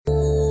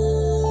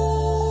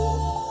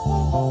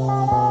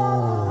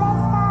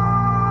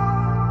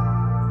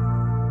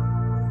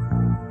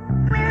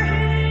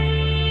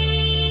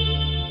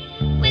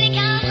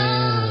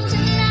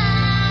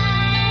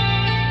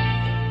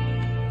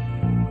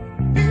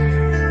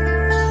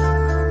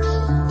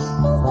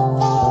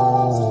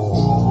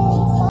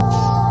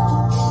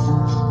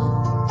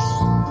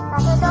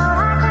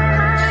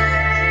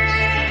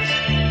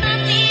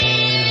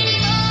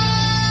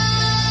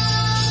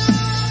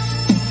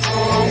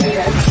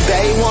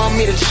They want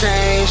me to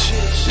change,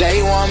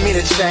 they want me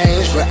to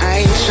change, but I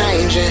ain't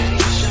changing,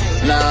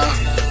 nah.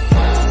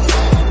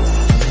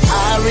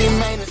 I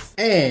remain.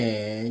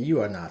 And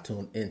you are now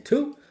tuned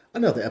into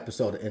another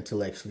episode of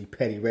Intellectually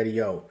Petty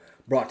Radio,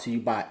 brought to you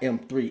by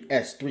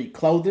M3S3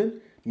 Clothing,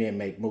 Men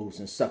Make Moves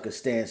and Suckers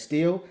Stand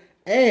Still,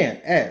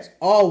 and as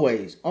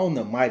always on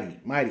the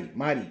mighty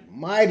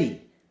Nerd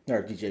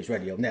DJs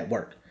Radio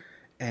Network.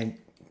 And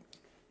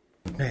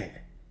man,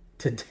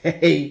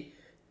 today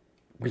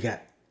we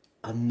got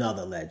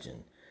another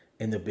legend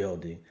in the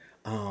building.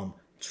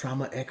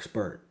 Trauma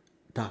expert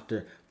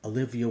Dr.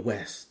 Olivia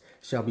West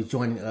shall be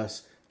joining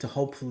us to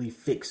hopefully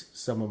fix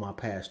some of my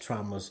past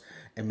traumas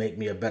and make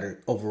me a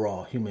better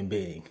overall human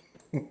being.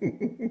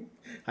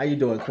 How you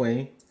doing,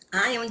 Queen?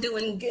 I am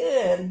doing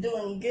good.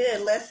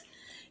 Let's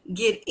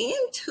get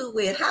into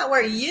it. How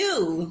are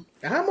you?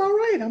 I'm all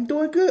right. I'm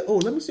doing good. Oh,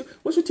 let me see.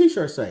 What's your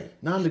t-shirt say?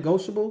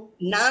 Non-negotiable?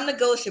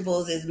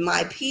 Non-negotiables is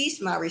my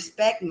peace, my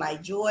respect, my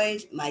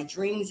joys, my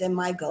dreams, and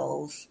my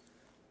goals.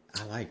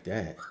 I like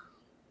that.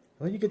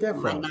 Where you get that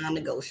My from?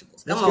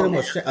 non-negotiables. Let's give them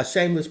a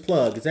shameless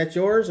plug. Is that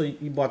yours or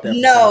you bought that?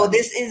 No,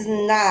 this is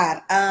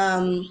not.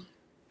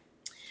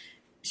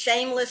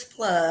 Shameless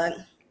plug.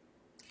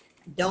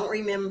 Don't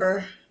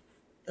remember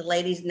the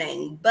lady's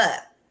name,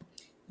 but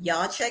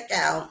y'all check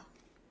out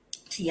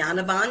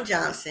Tiana Von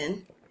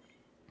Johnson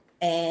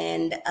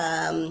and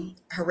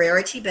her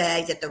Rarity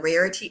Bags at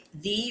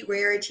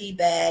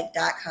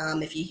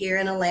therarityBag.com. If you're here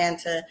in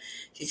Atlanta,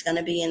 she's going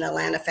to be in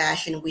Atlanta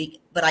Fashion Week,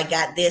 but I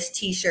got this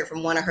t-shirt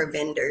from one of her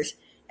vendors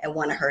at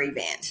one of her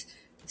events.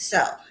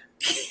 So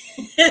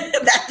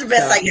that's the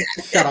best I got.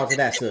 Shout out to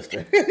that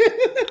sister.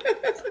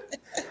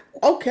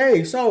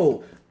 Okay,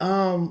 so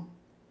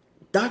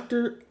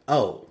Dr.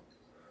 O,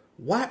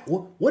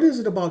 what is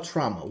it about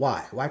trauma?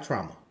 Why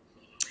trauma?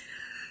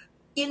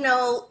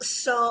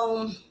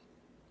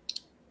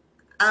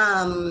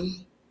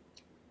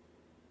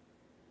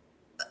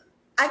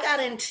 I got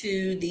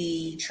into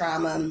the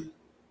trauma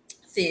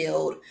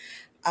field,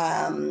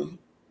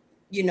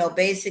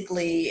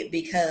 basically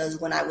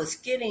because when I was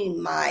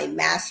getting my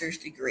master's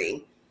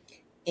degree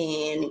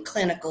in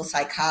clinical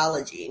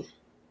psychology,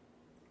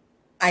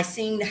 I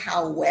seen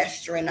how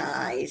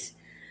westernized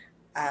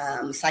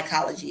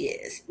psychology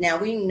is. Now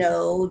we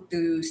know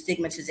through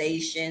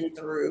stigmatization,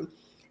 through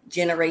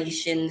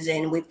generations,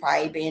 and we've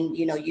probably been,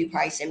 you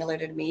probably similar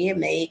to me, it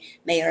may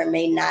or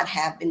may not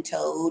have been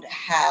told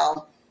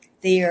how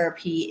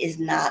therapy is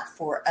not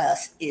for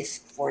us, is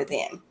for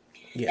them.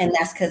 Yeah. And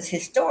that's because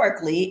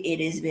historically it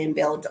has been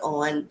built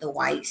on the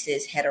white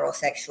cis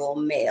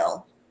heterosexual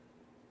male,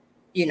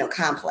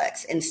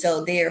 complex. And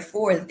so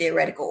therefore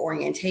theoretical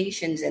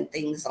orientations and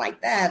things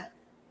like that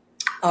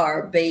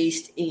are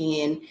based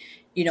in,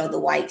 the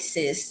white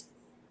cis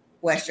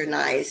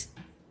westernized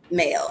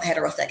male,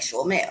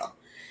 heterosexual male,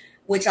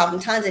 which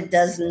oftentimes it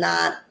does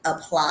not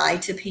apply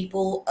to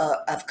people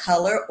of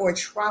color, or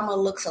trauma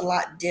looks a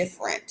lot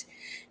different,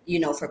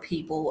 for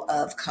people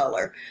of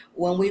color.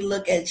 When we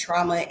look at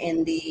trauma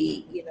in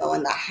the,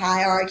 in the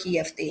hierarchy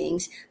of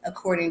things,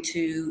 according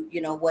to,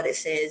 what it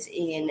says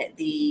in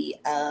the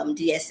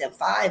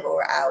DSM-5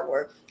 or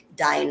our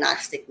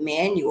diagnostic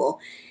manual,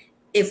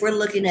 if we're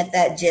looking at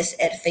that just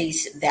at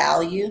face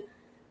value,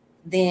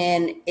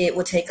 then it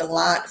will take a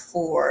lot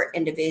for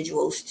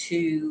individuals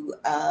to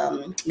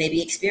maybe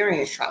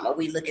experience trauma.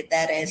 We look at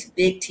that as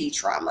big T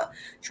trauma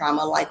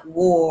like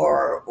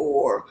war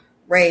or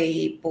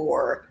rape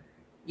or,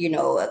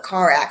 a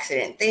car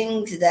accident,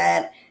 things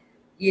that,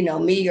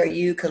 me or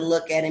you could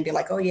look at and be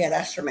like, oh yeah,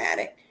 that's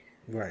traumatic.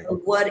 Right.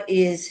 But what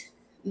is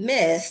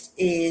missed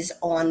is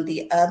on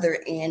the other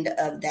end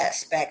of that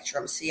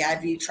spectrum. See, I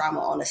view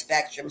trauma on a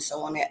spectrum.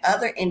 So on the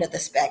other end of the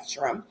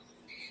spectrum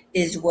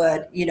is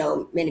what,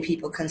 many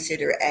people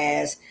consider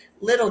as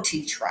little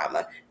T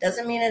trauma.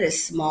 Doesn't mean it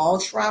is small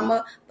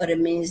trauma, but it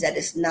means that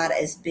it's not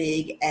as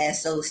big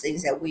as those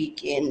things that we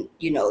can,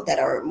 that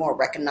are more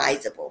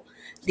recognizable.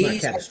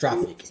 These not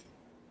catastrophic.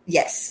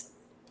 Yes.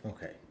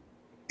 Okay.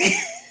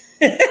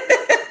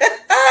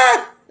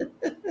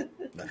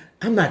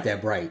 I'm not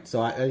that bright,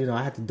 so I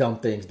have to dumb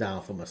things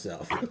down for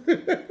myself.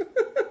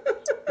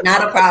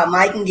 Not a problem.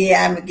 I'm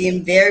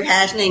getting very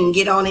passionate and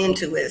get on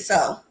into it.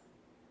 So,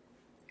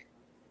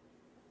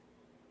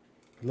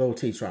 low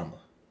T trauma.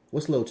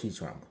 What's low T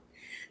trauma?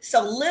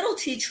 So little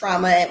T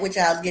trauma, which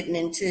I was getting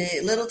into,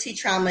 little T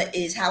trauma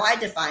is how I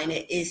define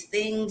it, is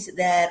things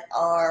that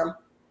are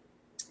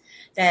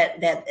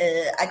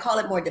I call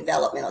it more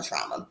developmental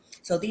trauma.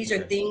 So these are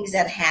things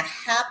that have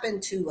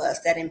happened to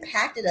us that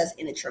impacted us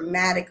in a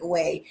traumatic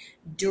way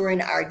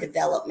during our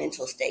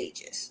developmental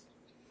stages.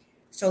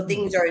 So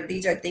these are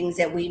things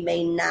that we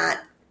may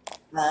not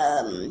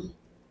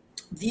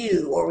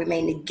view or we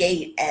may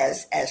negate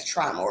as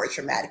trauma or a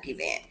traumatic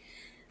event.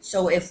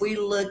 So if we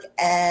look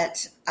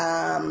at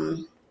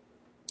African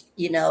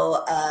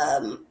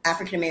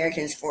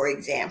Americans, for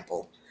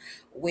example,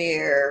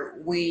 where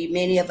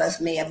many of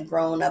us may have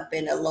grown up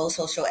in a low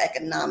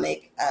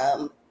socioeconomic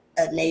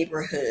a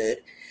neighborhood,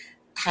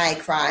 high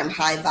crime,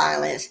 high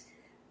violence,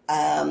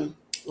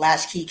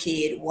 latchkey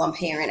kid, one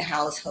parent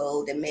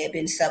household. There may have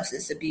been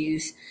substance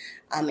abuse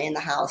in the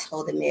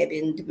household. There may have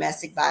been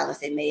domestic violence.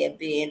 There may have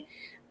been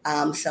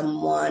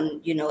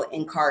someone,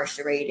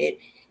 incarcerated.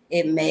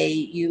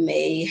 You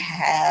may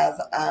have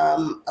a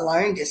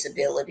learning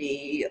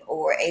disability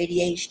or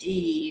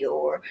ADHD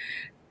or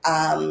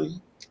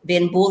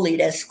been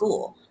bullied at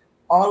school.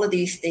 All of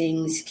these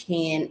things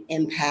can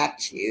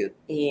impact you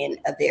in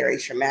a very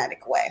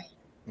traumatic way.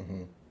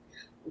 Mm-hmm.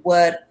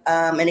 What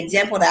an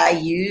example that I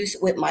use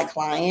with my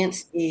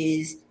clients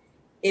is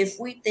if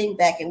we think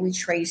back and we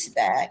trace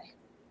back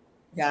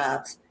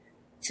jobs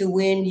to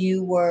when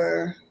you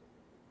were,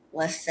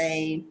 let's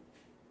say,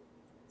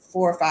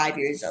 4 or 5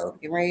 years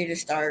old, getting ready to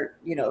start,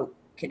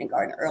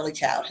 kindergarten, early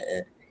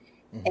childhood,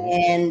 Mm-hmm.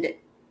 and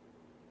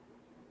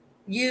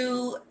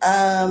you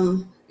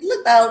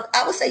look about,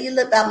 I would say you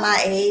look about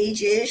my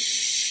age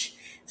ish. I'm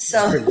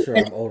So pretty sure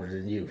I'm older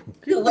than you.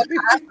 when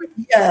I was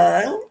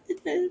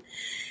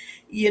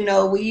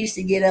young, we used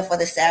to get up for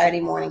the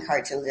Saturday morning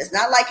cartoons. It's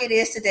not like it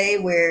is today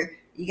where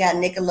you got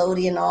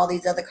Nickelodeon and all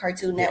these other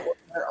cartoon Yeah.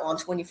 networks that are on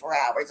 24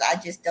 hours. I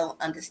just don't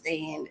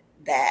understand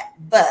that.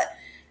 But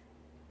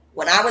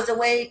when I was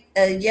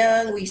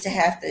young,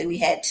 we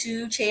had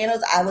two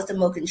channels. I was the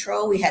remote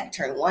control. We had to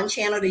turn one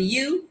channel to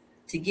you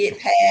to get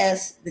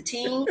past the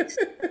teens.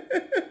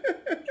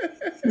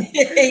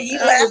 You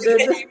I laugh because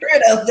remember. you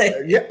heard of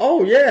that. Yeah.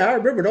 Oh, yeah. I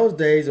remember those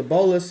days. A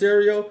bowl of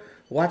cereal,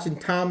 watching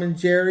Tom and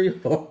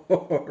Jerry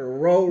or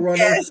Road Runner.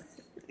 Yes.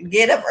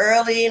 Get up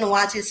early and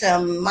watching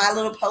some My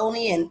Little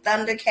Pony and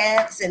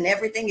Thundercats and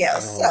everything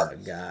else. Oh So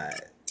my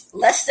God.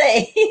 let's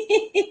say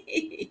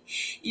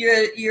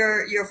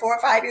you're 4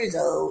 or 5 years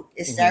old.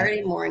 It's Mm-hmm.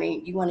 Saturday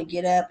morning. You want to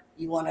get up.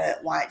 You want to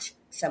watch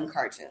some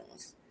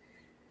cartoons.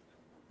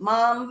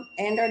 Mom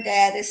and her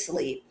dad is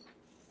asleep,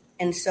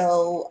 and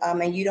so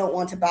and you don't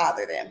want to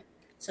bother them.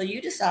 So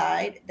you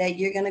decide that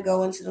you're going to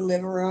go into the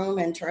living room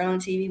and turn on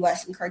the TV, watch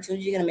some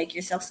cartoons. You're going to make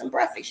yourself some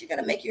breakfast. You're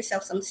going to make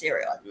yourself some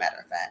cereal, as a matter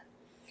of fact.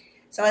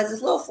 So as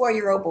this little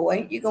 4-year-old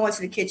boy, you go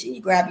into the kitchen,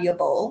 you grab you a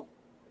bowl,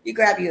 you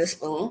grab you a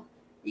spoon,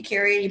 you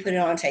carry it, you put it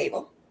on a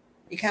table.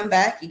 You come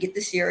back, you get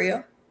the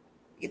cereal,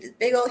 you get this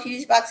big old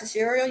huge box of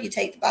cereal, you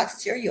take the box of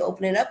cereal, you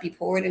open it up, you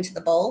pour it into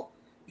the bowl,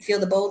 you fill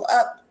the bowl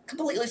up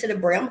completely to the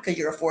brim because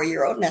you're a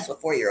 4-year-old and that's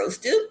what 4-year-olds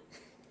do.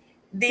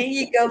 Then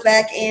you go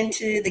back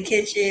into the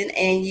kitchen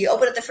and you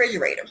open up the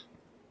refrigerator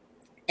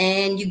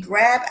and you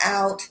grab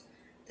out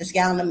this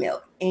gallon of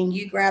milk and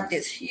you grab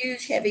this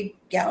huge heavy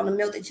gallon of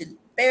milk that you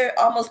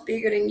almost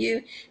bigger than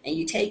you, and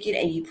you take it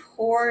and you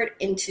pour it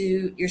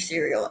into your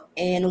cereal.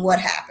 And what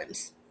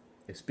happens?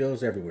 It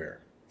spills everywhere.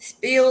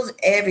 Spills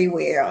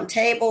everywhere on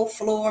table,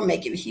 floor,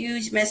 make a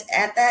huge mess.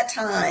 At that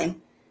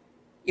time,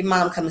 your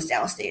mom comes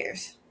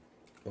downstairs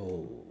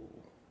Oh.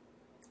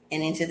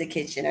 and into the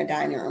kitchen or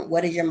dining room.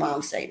 What does your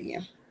mom say to you?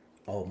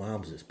 Oh,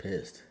 mom's just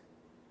pissed.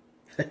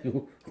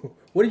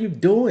 What are you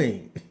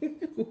doing?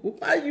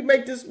 Why did you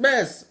make this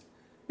mess?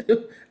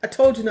 I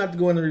told you not to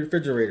go in the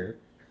refrigerator.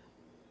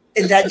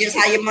 Is that just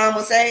how your mom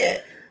would say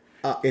it?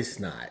 It's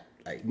not.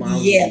 Like mom.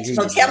 Yeah.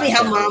 So tell me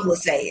how mom would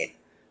say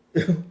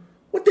it.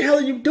 What the hell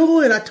are you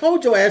doing? I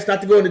told your ass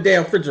not to go in the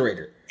damn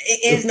refrigerator.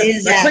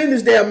 Now clean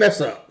this damn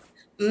mess up.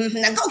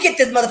 Mm-hmm. Now go get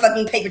this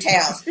motherfucking paper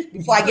towels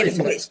before I get a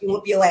switch and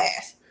whoop your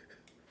ass.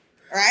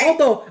 Right?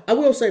 Although I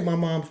will say my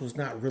mom's was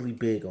not really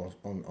big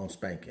on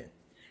spanking.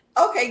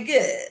 Okay,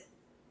 good.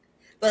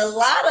 But a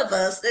lot of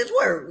us, that's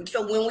word.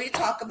 So when we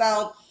talk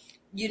about,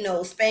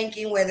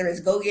 spanking, whether it's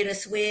go get a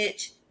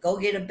switch, go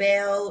get a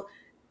belt,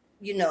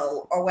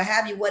 or what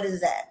have you, what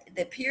is that?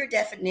 The pure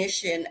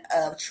definition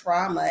of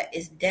trauma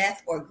is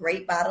death or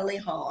great bodily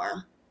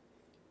harm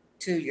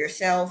to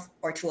yourself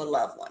or to a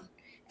loved one.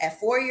 At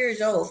 4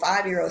 years old,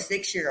 5-year-old,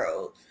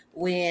 6-year-old,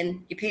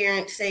 when your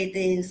parents say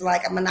things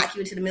like, I'm going to knock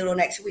you into the middle of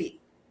next week,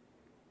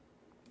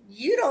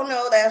 you don't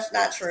know that's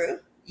not true.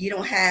 You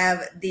don't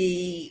have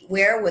the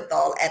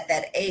wherewithal at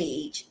that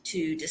age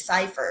to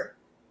decipher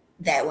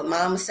that. When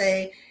mom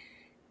say,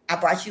 I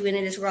brought you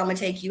into this room, I'm going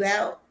to take you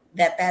out,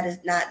 that is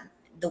not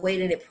the way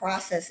that it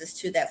processes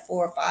to that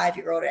 4 or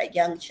 5-year-old or that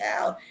young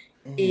child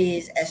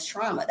is as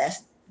trauma.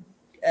 That's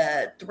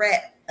a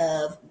threat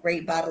of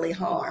great bodily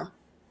harm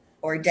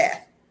or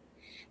death.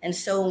 And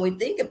so when we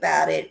think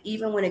about it,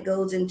 even when it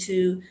goes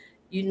into,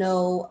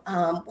 what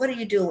are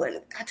you doing?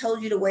 I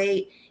told you to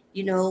wait,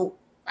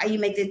 why you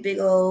make this big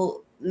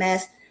old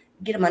mess,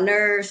 get on my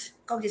nerves,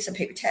 go get some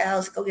paper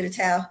towels, go get a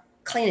towel,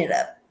 clean it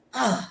up.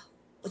 Oh,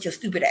 with your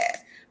stupid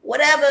ass.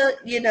 Whatever,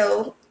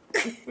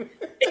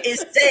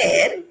 is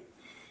said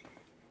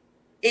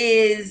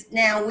is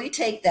now we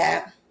take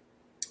that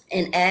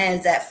and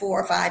as that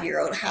 4 or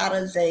 5-year-old, how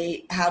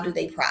do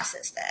they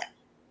process that?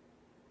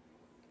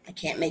 I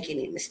can't make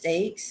any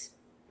mistakes.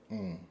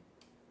 I'm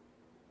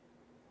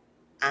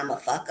a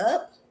fuck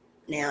up.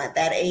 Now at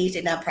that age,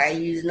 they're not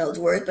probably using those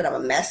words, but I'm a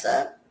mess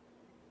up.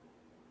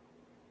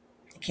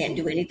 I can't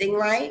do anything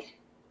right.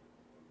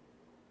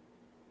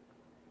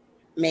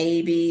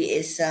 Maybe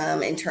it's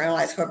some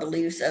internalized core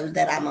beliefs of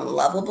that I'm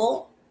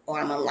unlovable. or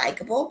I'm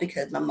unlikable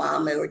because my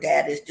mom or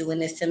dad is doing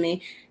this to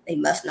me. They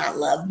must not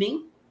love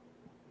me.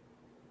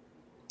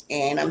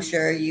 And I'm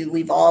sure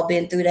we've all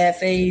been through that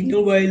phase.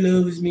 Nobody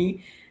loves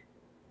me.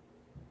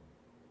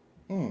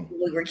 Hmm. When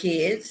we were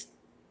kids.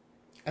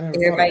 I never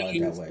thought Everybody about it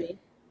that hates way. me.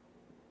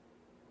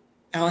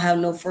 I don't have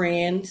no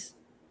friends.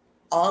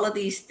 All of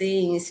these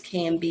things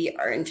can be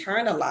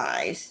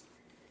internalized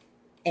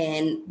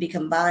and be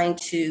combined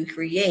to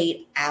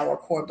create our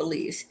core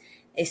beliefs,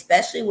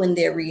 especially when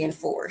they're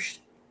reinforced.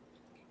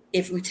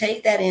 If we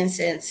take that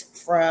instance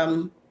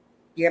from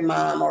your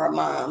mom or a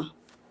mom,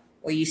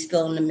 where you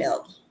spilling the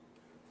milk,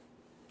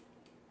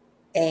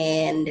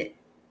 and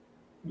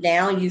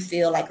now you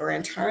feel like or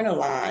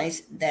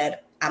internalize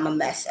that I'm a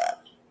mess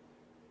up.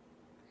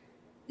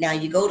 Now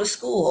you go to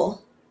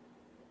school,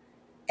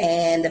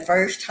 and the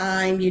first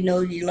time you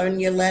learn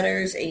your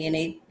letters, and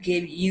they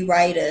give you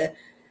write a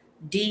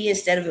D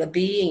instead of a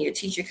B, and your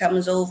teacher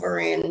comes over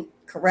and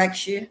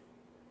corrects you.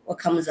 What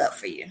comes up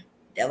for you?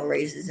 Devil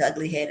raises his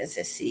ugly head and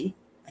says, "See,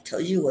 I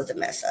told you it was a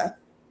mess up."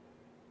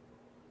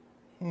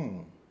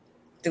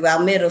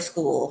 Throughout middle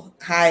school,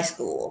 high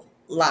school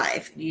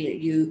life,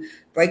 you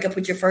break up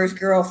with your first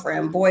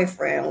girlfriend,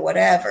 boyfriend,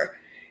 whatever.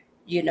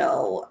 You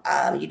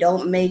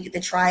don't make the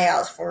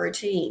tryouts for a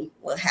team.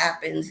 What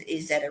happens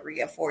is that it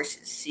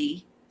reinforces.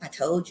 See, I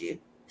told you.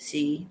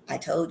 See, I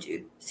told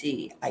you.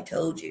 See, I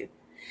told you.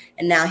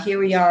 And now here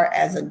we are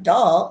as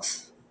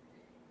adults,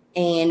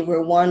 and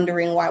we're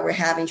wondering why we're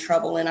having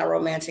trouble in our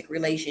romantic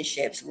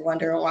relationships. We're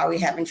wondering why we're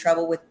having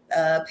trouble with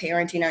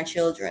parenting our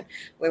children.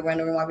 We're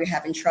wondering why we're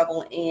having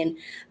trouble in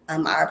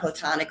our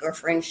platonic or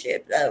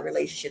friendship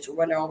relationships. We're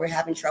wondering why we're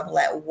having trouble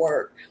at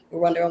work. We're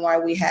wondering why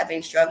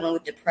we're struggling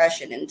with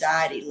depression,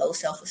 anxiety, low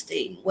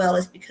self-esteem. Well,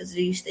 it's because of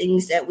these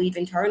things that we've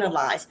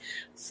internalized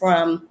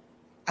from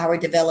our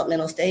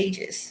developmental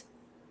stages.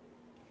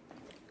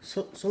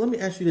 So let me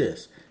ask you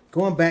this.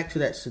 Going back to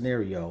that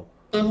scenario,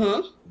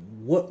 Mm-hmm.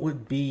 what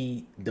would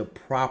be the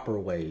proper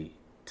way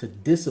to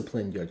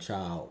discipline your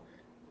child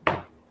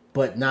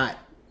but not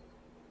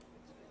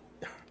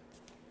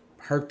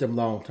hurt them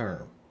long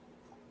term?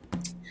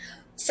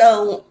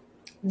 So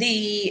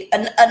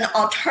an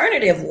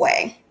alternative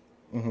way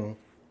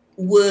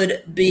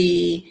would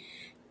be,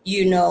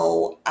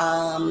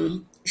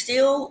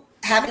 still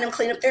having them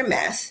clean up their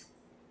mess.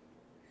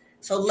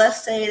 So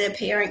let's say the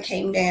parent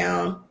came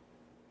down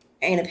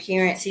and a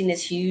parent seen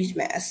this huge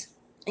mess.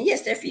 And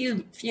yes, they're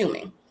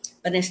fuming.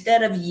 But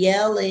instead of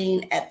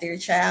yelling at their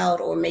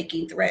child or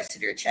making threats to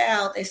their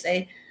child, they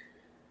say,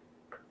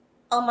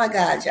 "Oh my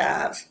God,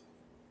 Jobs,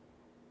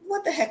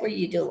 what the heck were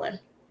you doing?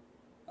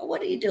 Or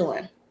what are you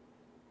doing?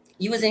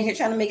 You was in here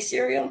trying to make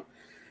cereal?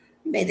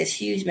 You made this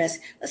huge mess.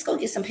 Let's go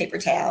get some paper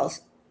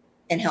towels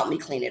and help me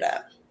clean it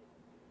up.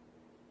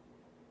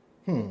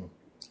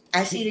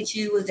 I see that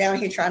you was down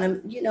here trying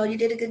to, you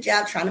did a good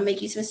job trying to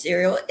make you some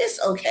cereal. It's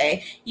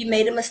okay. You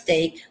made a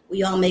mistake.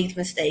 We all make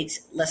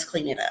mistakes. Let's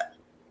clean it up."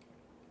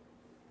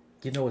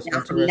 You know what's Now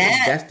from interesting?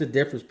 that, That's the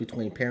difference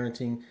between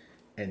parenting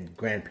and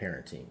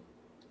grandparenting.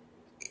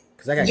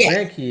 Because I got yeah,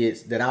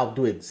 grandkids that I'll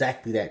do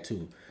exactly that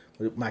too.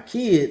 With my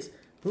kids,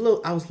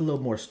 I was a little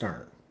more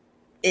stern.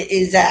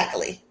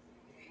 exactly.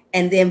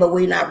 And then, but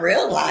we're not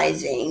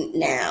realizing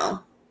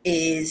now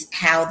is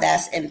how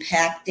that's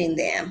impacting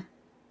them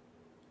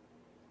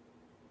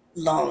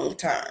long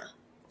term.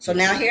 So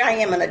now here I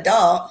am, an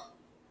adult,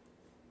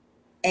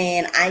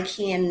 and I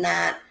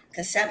cannot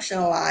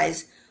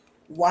conceptualize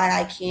why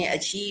I can't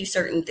achieve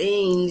certain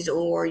things,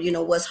 or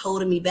what's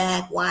holding me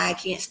back, why I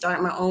can't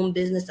start my own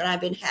business that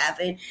I've been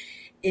having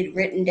it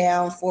written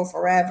down for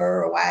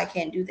forever, or why I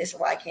can't do this or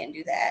why I can't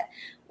do that.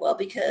 Well,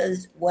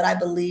 because what I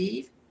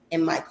believe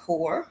in my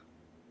core,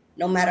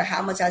 no matter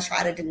how much I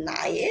try to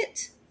deny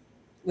it,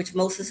 which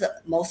most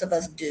of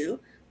us do,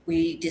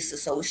 we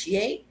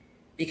disassociate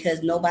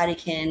because nobody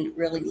can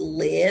really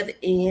live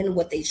in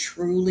what they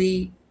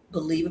truly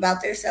believe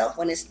about themselves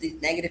when it's these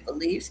negative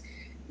beliefs.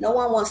 No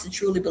one wants to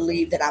truly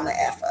believe that I'm an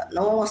F up.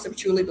 No one wants to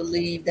truly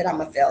believe that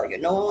I'm a failure.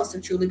 No one wants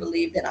to truly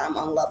believe that I'm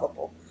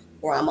unlovable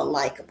or I'm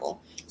unlikable.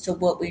 So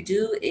what we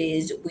do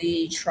is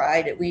we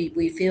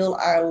fill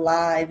our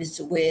lives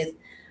with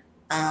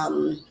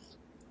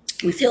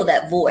we fill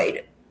that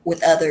void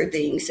with other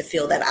things to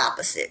feel that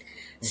opposite.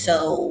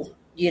 So,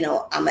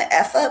 I'm an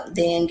F up,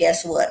 then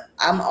guess what?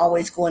 I'm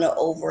always going to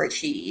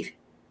overachieve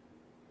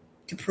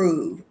to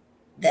prove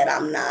that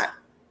I'm not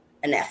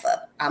an F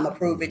up. I'm going to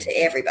prove it to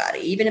everybody.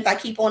 Even if I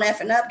keep on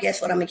effing up,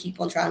 guess what? I'm going to keep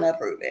on trying to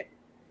prove it.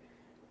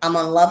 I'm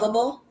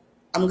unlovable.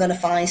 I'm going to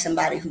find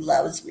somebody who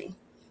loves me.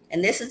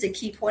 And this is the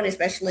key point,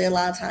 especially a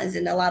lot of times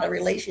in a lot of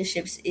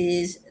relationships,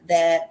 is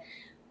that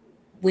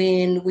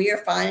when we are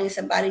finding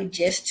somebody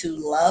just to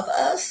love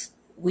us,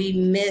 we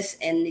miss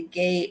and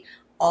negate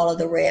all of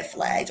the red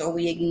flags, or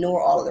we ignore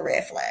all of the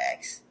red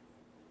flags.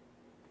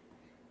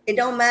 It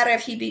don't matter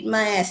if he beat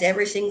my ass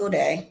every single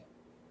day.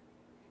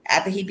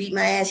 After he beat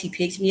my ass, he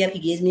picks me up, he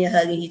gives me a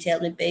hug, and he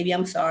tells me, "Baby,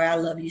 I'm sorry, I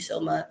love you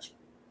so much."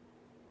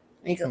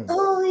 And he goes,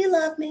 "Oh, you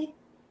love me."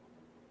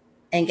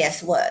 And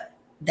guess what?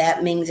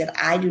 that means that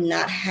I do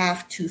not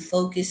have to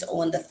focus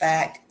on the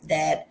fact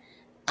that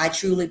I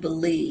truly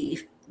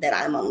believe that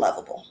I'm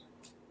unlovable.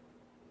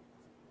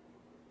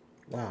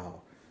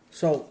 Wow.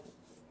 So,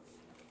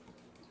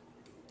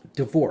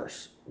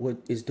 divorce.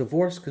 Is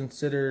divorce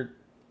considered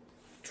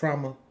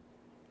trauma?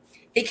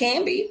 It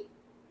can be.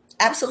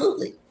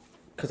 Absolutely.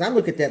 Because I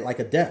look at that like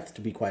a death,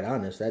 to be quite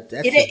honest. That's the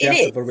It death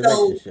is. of a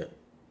So relationship.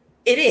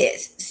 it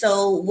is.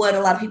 So what a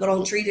lot of people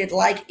don't treat it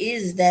like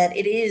is that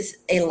it is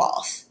a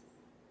loss.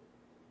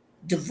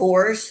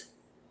 Divorce,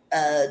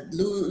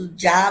 lose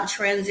job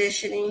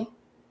transitioning,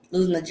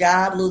 losing a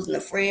job, losing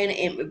a friend,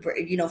 and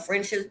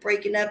friendships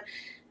breaking up.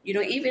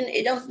 Even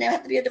it doesn't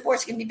have to be a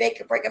divorce. It can be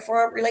breakup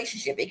for a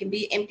relationship. It can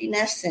be empty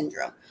nest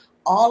syndrome.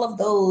 All of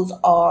those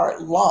are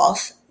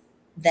loss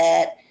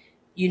that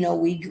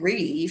we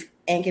grieve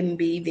and can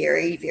be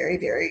very, very,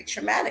 very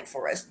traumatic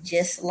for us,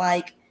 just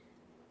like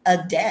a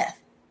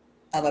death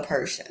of a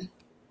person.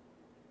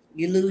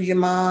 You lose your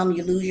mom,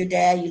 you lose your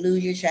dad, you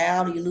lose your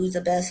child, you lose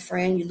a best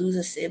friend, you lose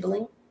a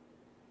sibling.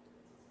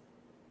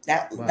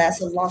 That's Wow.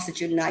 a loss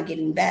that you're not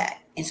getting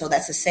back. And so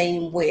that's the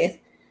same with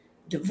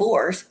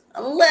divorce,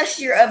 unless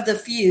you're of the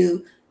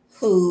few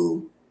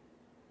who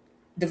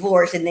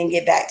divorce and then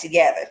get back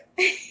together.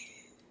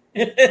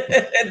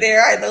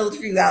 There are those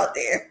few out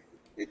there.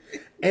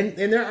 And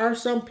there are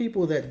some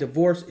people that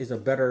divorce is a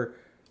better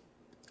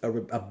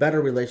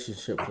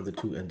relationship for the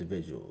two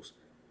individuals.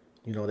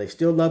 They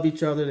still love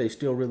each other. They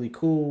still really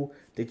cool.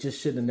 They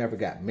just should have never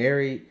got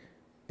married,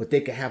 but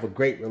they could have a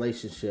great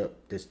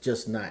relationship that's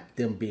just not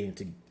them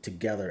being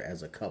together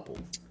as a couple.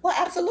 Well,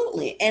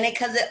 absolutely. And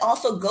because it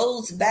also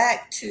goes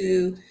back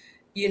to,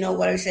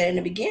 what I said in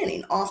the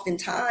beginning.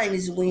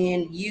 Oftentimes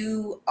when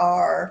you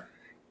are,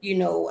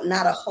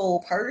 not a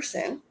whole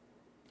person,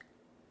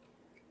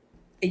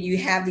 and you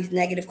have these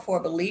negative core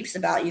beliefs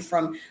about you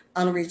from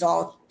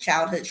unresolved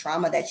childhood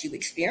trauma that you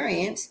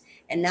experienced,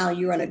 and now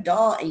you're an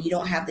adult and you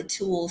don't have the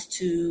tools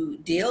to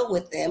deal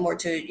with them or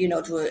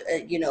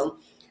to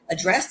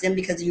address them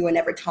because you were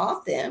never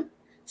taught them.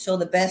 So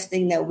the best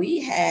thing that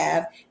we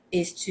have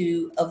is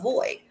to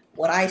avoid.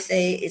 What I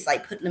say is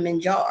like putting them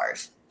in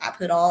jars. I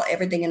put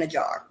everything in a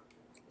jar,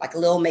 like a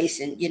little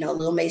mason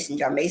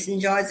jar. Mason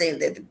jars, they're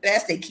the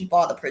best. They keep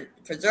all the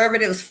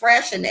preservatives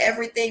fresh and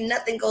everything.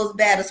 Nothing goes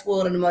bad or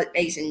spoiled in a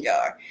mason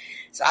jar.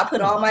 So I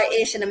put all my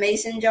ish in a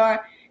mason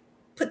jar,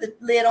 put the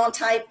lid on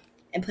tight,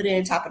 and put it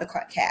in the top of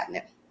the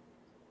cabinet.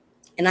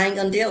 And I ain't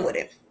going to deal with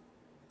it.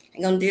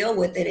 I'm going to deal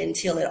with it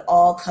until it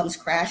all comes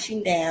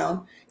crashing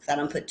down, because I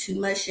don't put too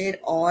much shit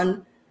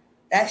on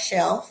that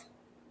shelf.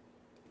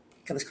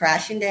 It comes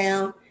crashing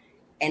down,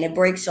 and it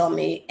breaks on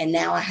me. And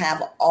now I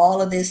have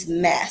all of this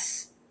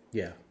mess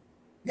Yeah.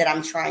 that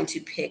I'm trying to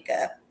pick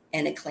up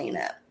and to clean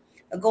up.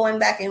 But going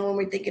back, and when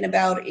we're thinking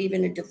about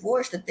even a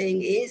divorce, the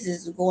thing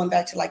is going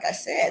back to, like I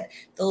said,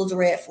 those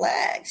red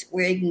flags.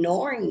 We're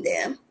ignoring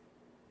them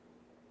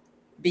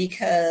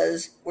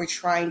because we're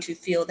trying to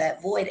fill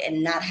that void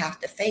and not have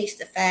to face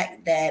the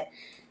fact that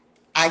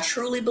I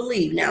truly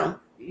believe. Now,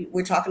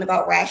 we're talking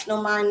about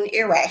rational mind and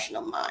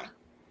irrational mind.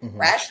 Mm-hmm.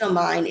 Rational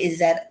mind is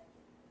that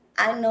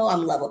I know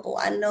I'm lovable.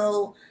 I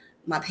know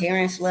my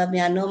parents love me.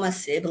 I know my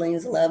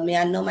siblings love me.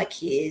 I know my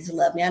kids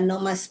love me. I know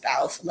my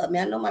spouse love me.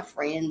 I know my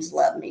friends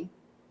love me.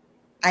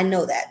 I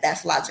know that.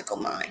 That's logical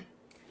mind.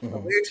 Mm-hmm.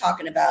 But we're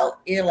talking about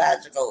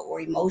illogical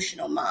or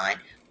emotional mind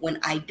when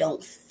I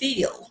don't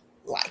feel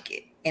like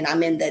it. And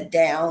I'm in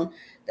the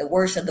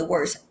worst of the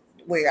worst,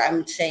 where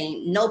I'm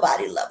saying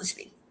nobody loves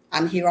me.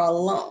 I'm here all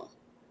alone.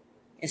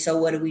 And so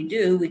what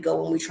do? We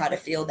go and we try to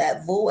fill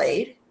that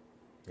void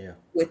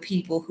with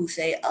people who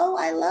say, oh,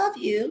 I love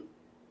you.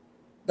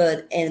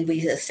 And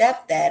we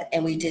accept that,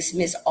 and we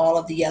dismiss all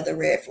of the other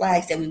red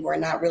flags that we were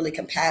not really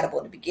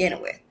compatible to begin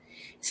with.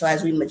 So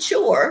as we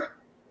mature,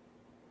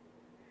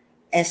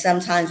 and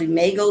sometimes we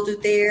may go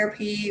through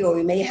therapy, or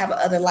we may have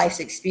other life's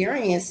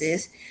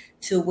experiences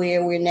to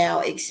where we're now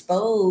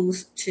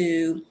exposed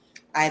to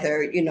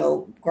either,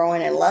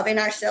 growing and loving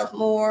ourselves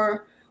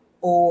more,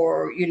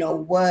 or,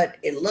 what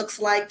it looks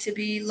like to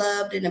be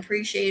loved and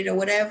appreciated or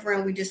whatever.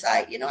 And we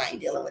decide, I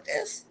ain't dealing with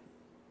this.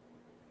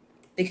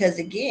 Because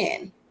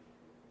again,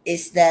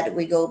 it's that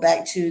we go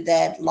back to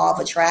that law of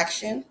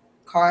attraction,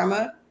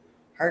 karma,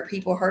 hurt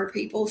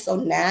people. So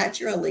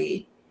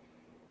naturally,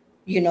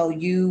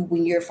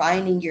 when you're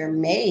finding your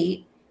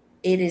mate,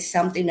 it is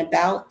something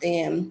about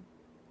them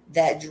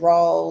that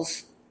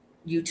draws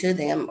you to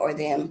them or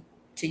them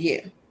to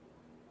you.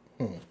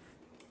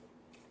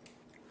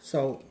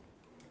 So,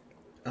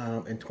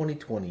 in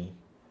 2020,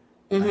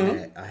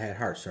 I had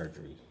heart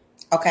surgery.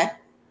 Okay.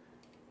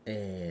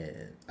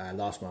 And I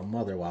lost my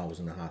mother while I was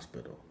in the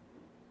hospital.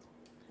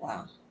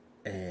 Wow.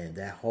 And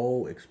that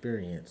whole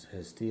experience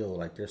has still,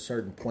 like, there's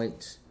certain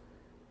points.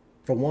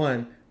 For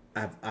one,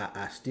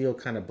 I still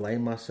kind of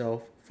blame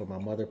myself for my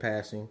mother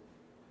passing.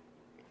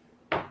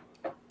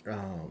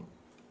 And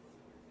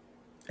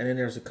then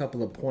there's a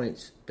couple of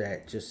points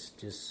that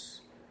just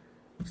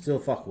still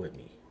fuck with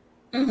me.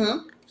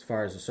 Mm-hmm. As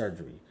far as the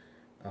surgery.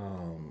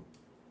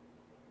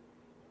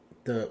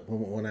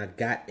 when I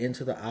got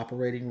into the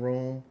operating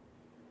room,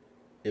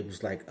 it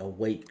was like a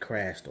weight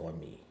crashed on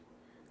me.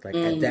 Like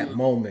at that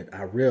moment,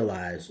 I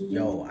realized,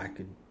 yo, I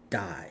could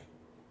die.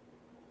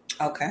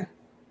 Okay.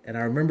 And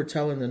I remember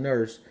telling the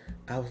nurse,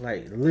 I was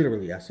like,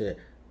 literally, I said,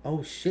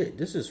 "Oh shit,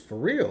 this is for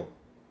real."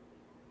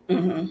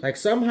 Like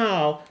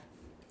somehow,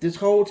 this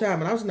whole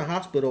time, and I was in the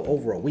hospital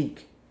over a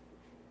week,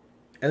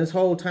 and this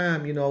whole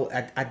time,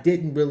 I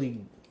didn't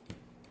really,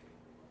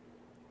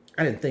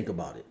 I didn't think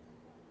about it.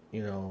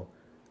 You know,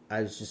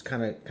 I was just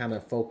kind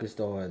of focused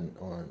on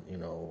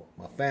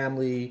my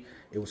family.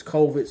 It was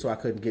COVID, so I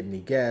couldn't get any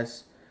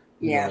guests.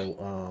 Yeah.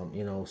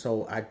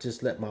 So I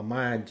just let my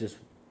mind just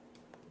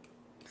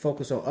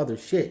focus on other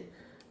shit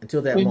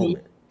until that hmm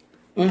moment.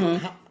 hmm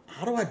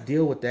How do I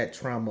deal with that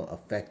trauma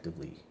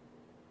effectively?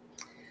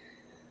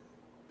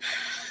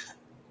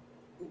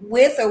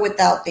 With or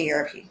without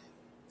therapy?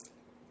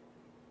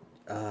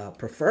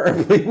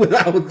 Preferably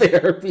without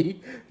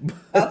therapy.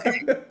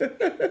 Okay.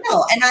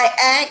 No, and I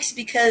ask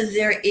because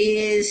there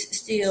is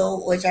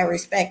still, which I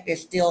respect,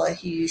 there's still a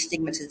huge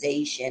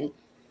stigmatization,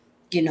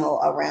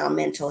 around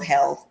mental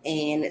health.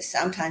 And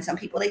sometimes some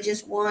people, they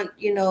just want,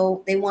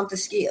 they want the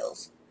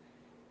skills,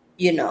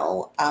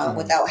 Mhm.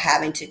 without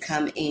having to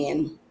come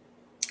in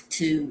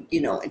to,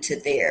 into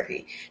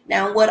therapy.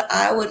 Now, what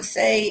I would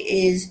say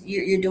is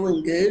you're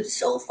doing good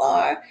so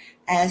far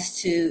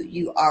as to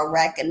you are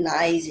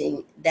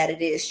recognizing that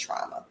it is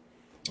trauma.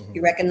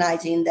 You're Mhm.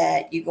 recognizing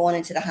that you're going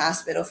into the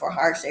hospital for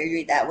heart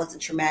surgery. That was a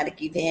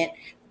traumatic event,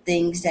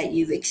 things that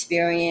you've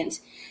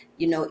experienced.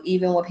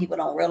 Even what people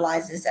don't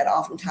realize is that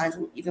oftentimes,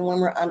 even when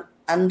we're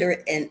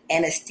under an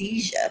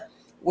anesthesia,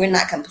 we're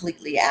not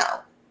completely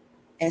out.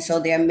 And so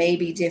there may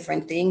be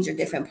different things or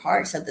different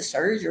parts of the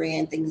surgery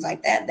and things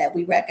like that that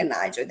we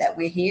recognize or that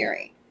we're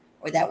hearing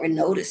or that we're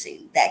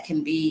noticing that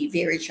can be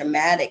very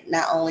traumatic,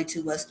 not only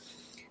to us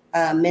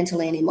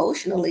mentally and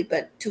emotionally,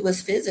 but to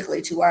us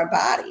physically, to our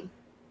body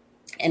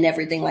and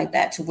everything like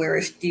that, to where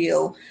it's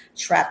still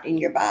trapped in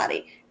your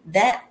body.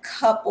 That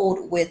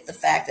coupled with the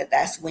fact that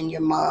that's when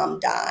your mom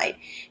died.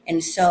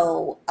 And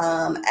so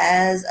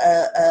as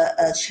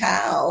a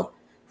child,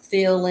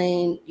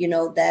 feeling,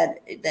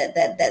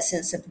 that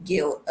sense of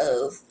guilt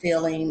of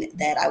feeling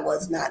that I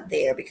was not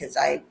there because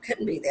I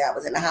couldn't be there. I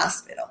was in the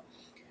hospital.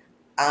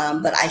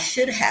 But I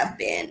should have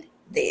been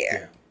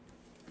Yeah.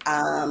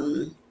 there.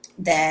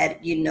 That,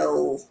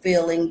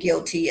 feeling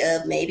guilty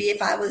of maybe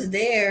if I was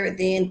there,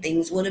 then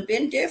things would have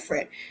been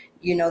different.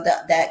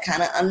 That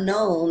kind of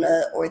unknown,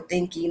 or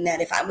thinking that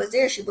if I was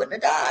there, she wouldn't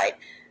have died.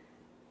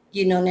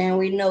 Now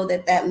we know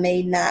that that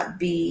may not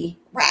be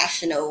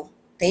rational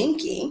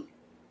thinking,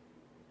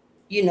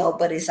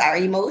 but it's our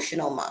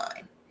emotional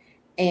mind.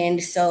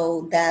 And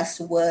so that's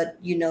what,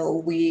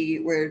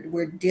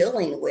 we're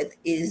dealing with,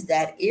 is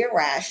that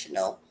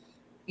irrational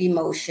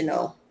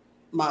emotional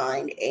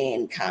mind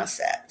and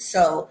concept.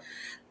 So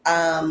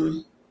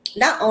um,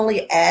 not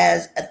only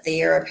as a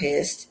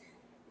therapist,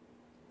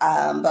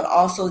 but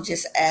also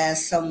just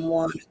as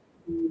someone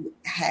who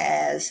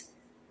has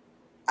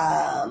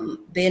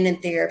been in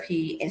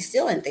therapy and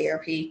still in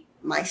therapy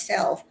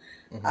myself.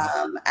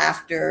 Hmm.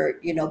 After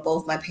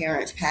both my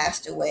parents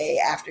passed away,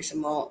 after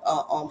some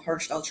on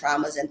personal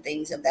traumas and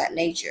things of that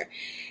nature,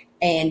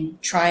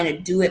 and trying to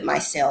do it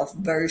myself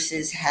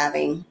versus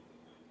having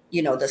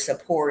the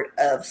support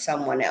of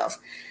someone else.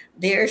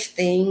 There's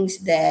things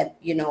that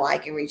I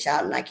can reach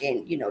out and I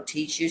can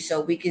teach you,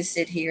 so we can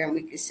sit here and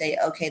we can say,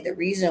 okay, the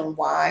reason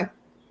why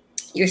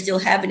you're still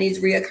having these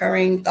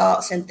reoccurring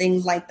thoughts and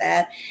things like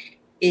that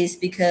is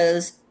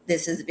because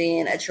this has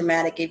been a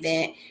traumatic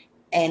event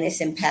and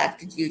it's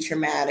impacted you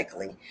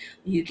traumatically.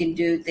 You can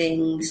do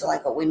things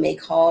like what we may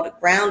call the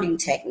grounding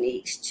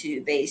techniques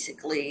to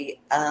basically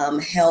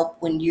help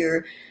when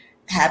you're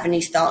having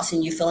these thoughts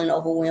and you're feeling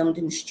overwhelmed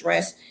and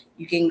stressed.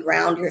 You can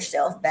ground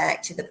yourself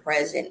back to the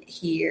present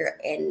here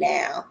and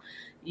now.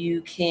 We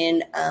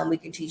can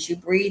teach you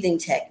breathing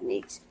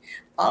techniques.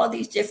 All of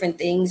these different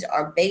things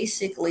are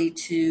basically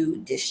to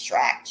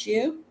distract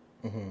you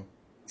Hmm.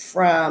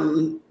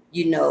 from,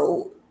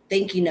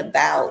 thinking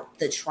about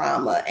the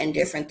trauma and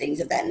different things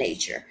of that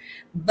nature.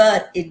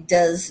 But it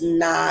does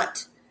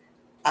not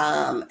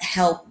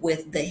help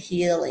with the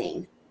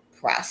healing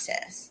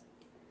process.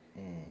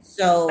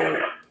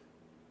 So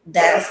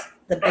that's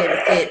the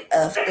benefit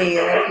of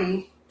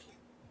therapy,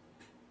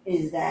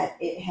 is that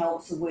it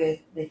helps with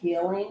the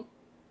healing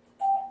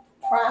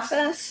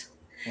process.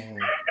 Hmm.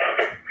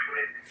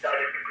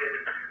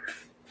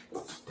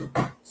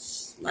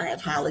 My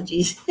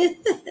apologies. You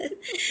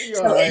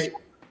all So right?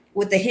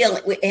 with the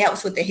healing, it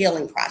helps with the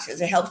healing process.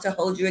 It helps to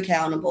hold you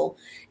accountable.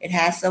 It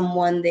has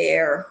someone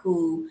there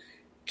who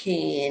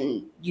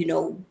can,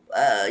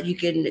 you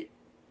can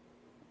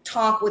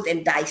talk with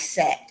and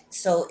dissect.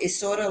 So it's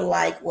sort of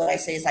like what I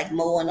say is like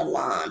mowing a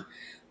lawn.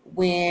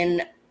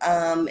 When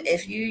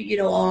if you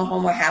own a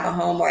home or have a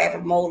home or ever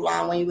mowed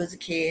lawn when you was a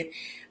kid,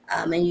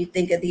 and you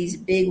think of these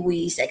big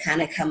weeds that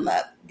kind of come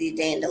up, the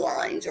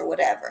dandelions or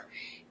whatever,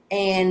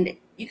 and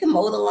You can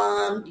mow the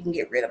lawn. You can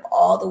get rid of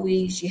all the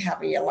weeds you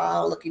have in your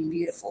lawn, looking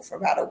beautiful for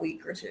about a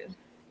week or two.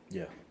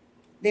 Yeah.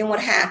 Then what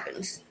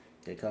happens?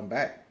 They come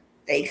back.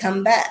 They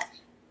come back.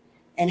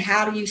 And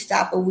how do you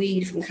stop a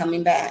weed from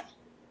coming back?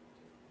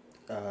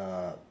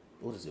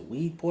 What is it?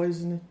 Weed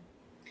poisoning?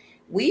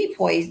 Weed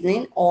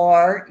poisoning,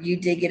 or you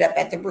dig it up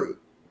at the root.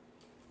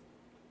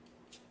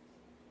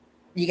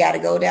 You got to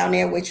go down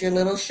there with your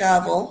little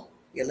shovel,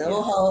 your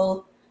little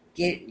hoe,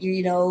 get,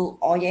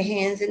 on your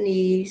hands and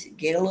knees,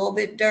 get a little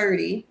bit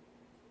dirty.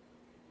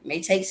 It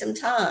may take some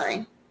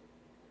time,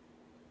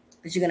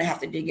 but you're going to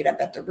have to dig it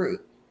up at the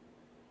root.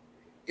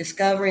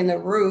 Discovering the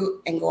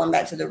root and going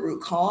back to the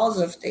root cause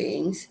of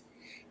things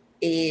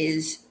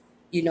is,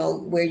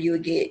 where you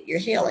would get your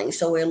healing.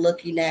 So we're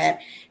looking at,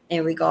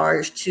 in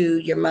regards to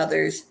your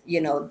mother's,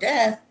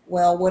 death,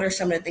 well, what are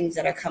some of the things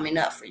that are coming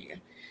up for you?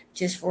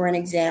 Just for an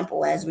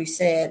example, as we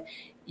said,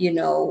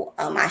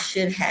 I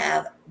should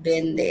have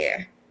been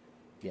there.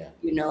 Yeah.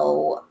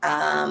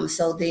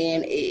 So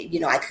then,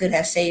 I could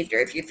have saved her.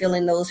 If you're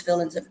feeling those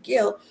feelings of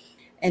guilt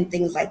and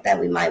things like that,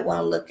 we might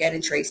want to look at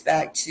and trace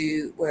back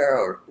to where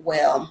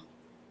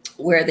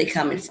are they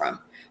coming from?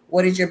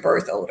 What is your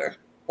birth order?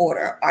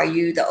 Are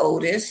you the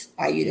oldest?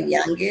 Are you the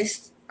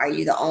youngest? Are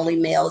you the only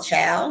male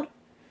child?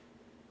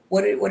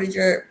 What is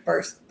your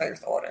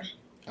birth order?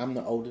 I'm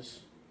the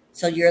oldest.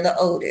 So you're the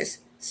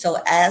oldest. So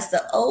as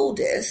the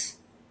oldest,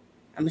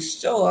 I'm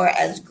sure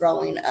as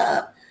growing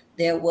up,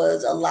 there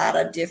was a lot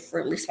of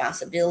different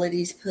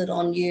responsibilities put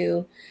on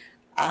you.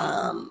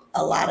 A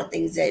lot of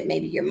things that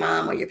maybe your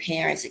mom or your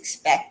parents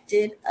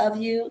expected of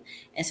you.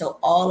 And so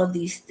all of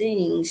these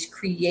things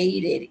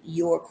created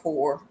your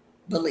core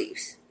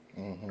beliefs.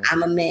 Mm-hmm.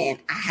 I'm a man.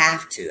 I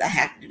have to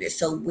do this.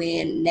 So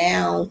when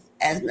now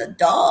as an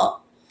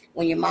adult,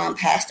 when your mom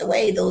passed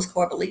away, those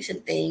core beliefs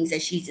and things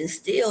that she's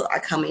instilled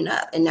are coming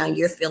up. And now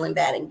you're feeling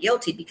bad and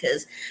guilty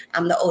because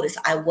I'm the oldest.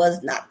 I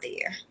was not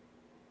there.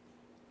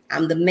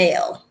 I'm the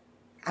male.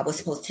 I was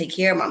supposed to take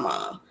care of my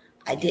mom.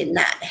 I did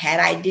not. Had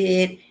I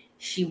did,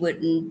 she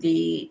wouldn't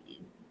be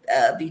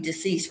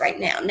deceased right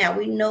now. Now,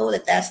 we know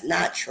that that's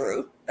not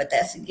true. But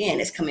that's, again,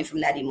 it's coming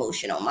from that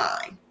emotional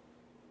mind.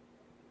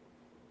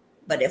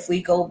 But if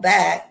we go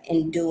back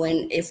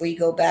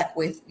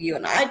with you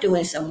and I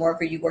doing some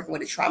work, or you working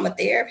with a trauma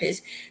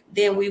therapist,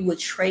 then we would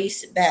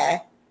trace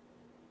back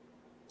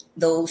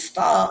those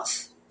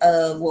thoughts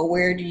of, well,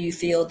 where do you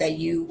feel that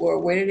you were?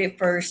 Where did it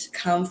first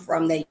come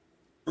from that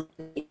you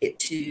needed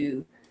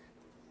to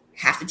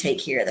have to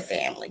take care of the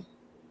family?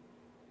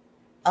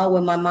 Oh,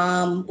 when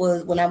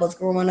I was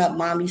growing up,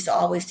 mom used to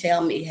always tell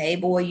me, hey,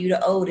 boy, you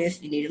the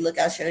oldest. You need to look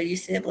out for your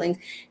siblings.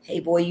 Hey,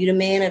 boy, you the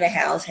man of the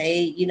house.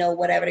 Hey,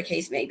 whatever the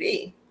case may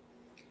be.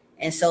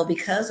 And so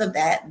because of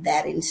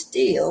that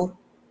instilled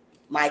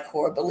my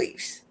core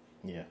beliefs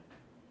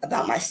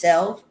about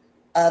myself,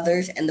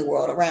 others, and the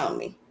world around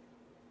me.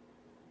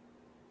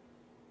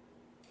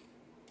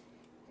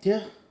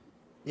 Yeah.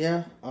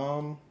 Yeah.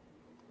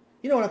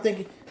 What I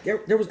think there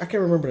was, I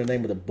can't remember the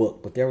name of the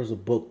book, but there was a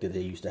book that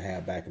they used to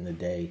have back in the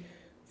day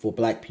for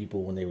Black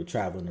people when they were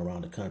traveling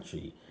around the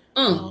country.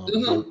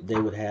 They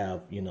would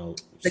have, the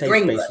safe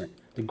Green spaces. Book.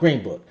 The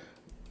Green Book.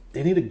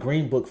 They need a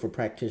Green Book for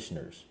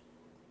practitioners.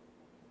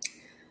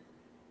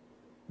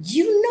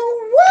 You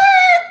know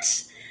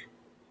what?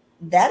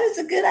 That is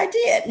a good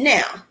idea.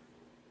 Now,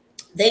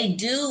 they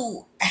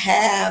do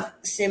have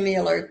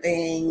similar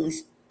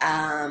things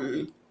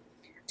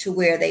to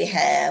where they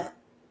have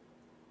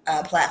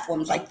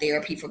platforms like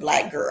therapy for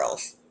Black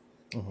girls,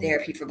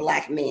 therapy for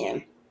Black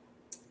men,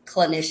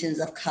 clinicians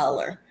of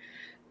color.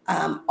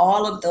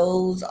 All of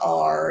those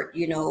are,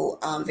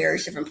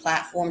 various different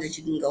platforms that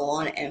you can go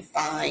on and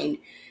find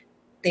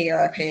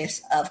therapists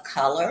of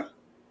color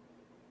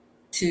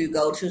to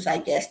go to. So I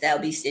guess that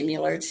would be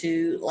similar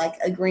to like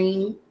a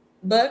Green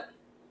Book.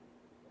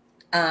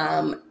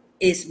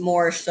 It's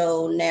more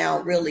so now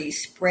really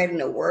spreading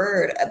the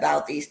word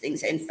about these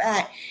things. In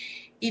fact,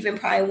 even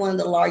probably one of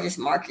the largest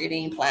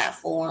marketing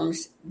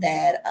platforms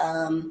that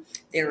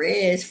there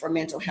is for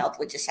mental health,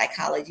 which is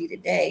Psychology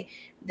Today,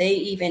 they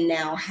even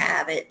now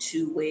have it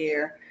to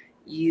where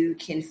you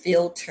can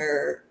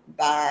filter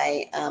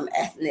by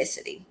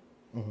ethnicity.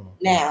 Mm-hmm.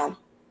 Now,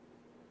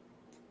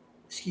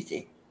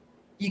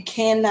 you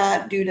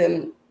cannot do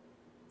the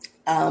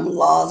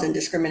laws and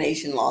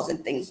discrimination laws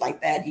and things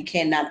like that. You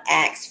cannot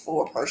ask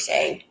for, per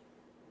se,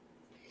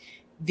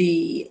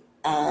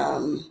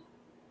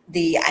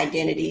 the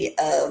identity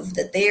of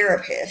the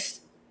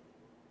therapist,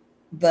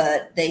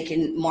 but they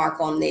can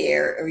mark on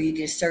there, or you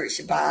can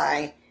search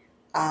by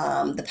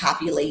the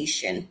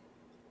population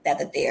that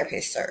the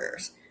therapist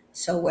serves.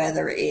 So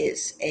whether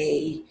it's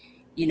they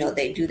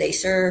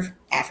serve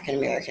African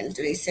Americans,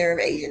 do they serve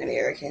Asian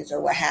Americans,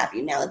 or what have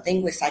you. Now, the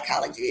thing with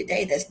Psychology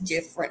Today that's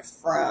different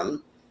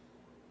from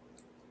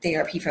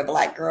therapy for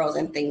Black girls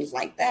and things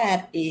like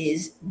that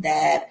is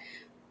that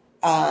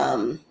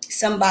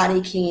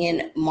somebody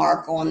can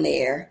mark on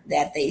there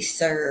that they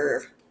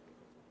serve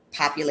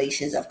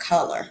populations of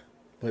color,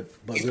 but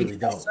really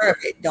don't serve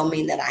it. Don't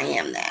mean that I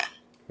am that.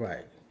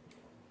 Right.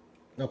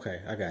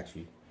 Okay, I got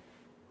you.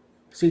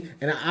 See,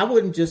 and I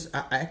wouldn't just.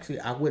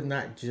 I would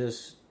not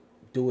just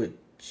do it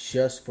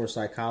just for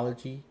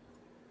psychology.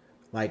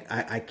 Like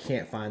I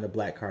can't find a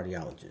black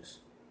cardiologist,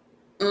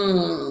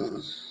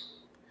 Mm,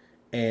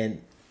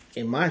 and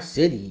in my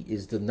city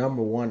is the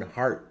number one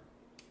heart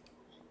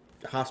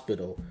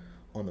hospital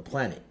on the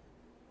planet.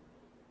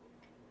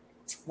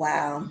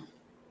 wow.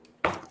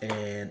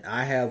 And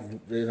I have,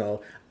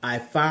 I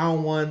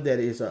found one that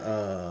is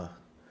a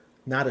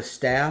not a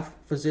staff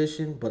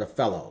physician, but a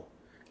fellow,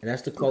 and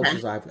that's the Okay.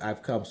 closest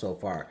I've come so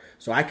far.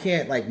 So I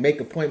can't like make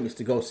appointments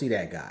to go see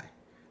that guy.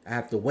 I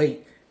have to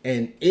wait,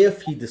 and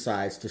if he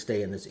decides to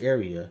stay in this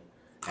area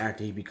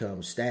after he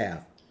becomes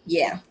staff,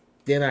 Yeah.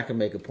 then I can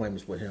make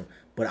appointments with him.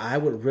 But I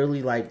would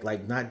really like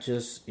not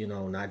just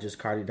not just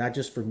cardio, not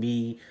just for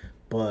me,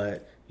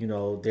 but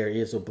there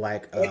is a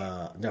black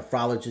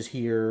nephrologist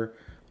here.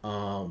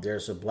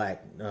 There's a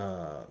black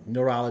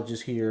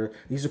neurologist here.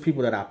 These are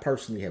people that I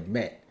personally have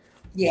met.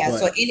 Yeah.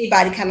 So But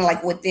anybody kind of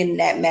like within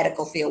that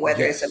medical field,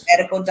 whether it's a yes,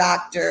 medical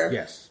doctor,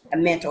 yes, a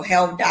mental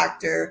health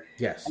doctor,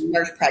 a yes,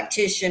 nurse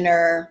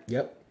practitioner,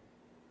 yep,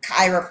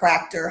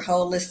 chiropractor,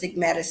 holistic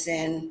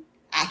medicine,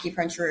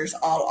 acupuncturist,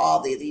 all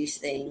of these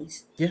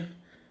things. yeah,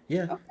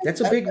 yeah. Okay.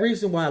 That's a big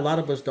reason why a lot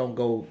of us don't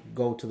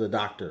go to the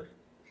doctor.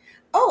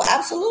 Oh,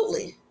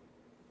 absolutely.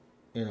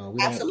 We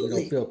don't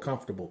Absolutely. feel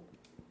comfortable.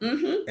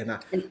 Mm-hmm. And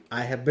And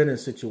I have been in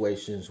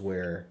situations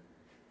where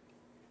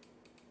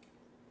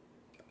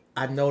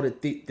I know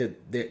that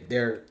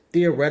their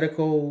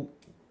theoretical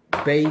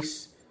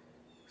base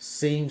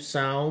seems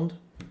sound,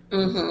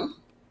 mm-hmm.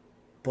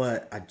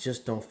 but I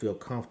just don't feel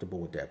comfortable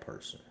with that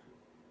person.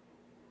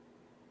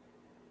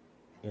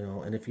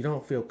 And if you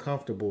don't feel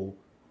comfortable,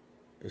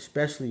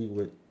 especially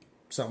with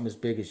something as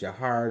big as your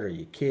heart or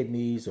your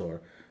kidneys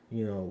or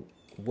you know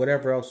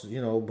whatever else,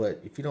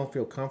 but if you don't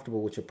feel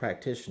comfortable with your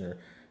practitioner,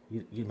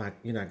 you're not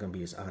going to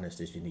be as honest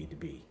as you need to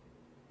be.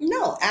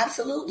 No,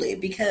 absolutely.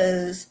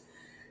 Because,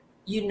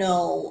 you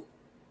know,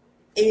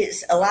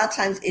 it's a lot of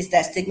times it's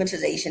that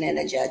stigmatization and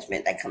the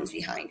judgment that comes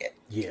behind it.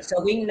 Yeah,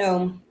 So we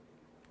know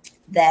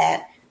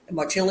that the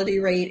mortality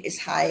rate is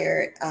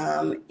higher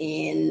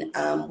in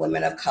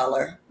women of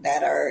color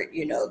that are,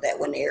 that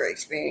when they're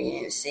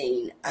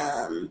experiencing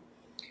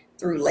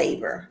through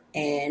labor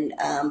and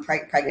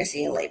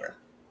pregnancy and labor.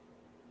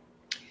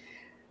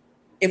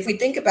 If we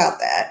think about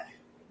that,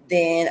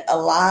 then a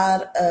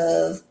lot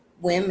of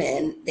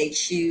women, they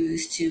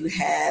choose to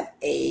have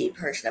a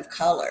person of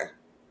color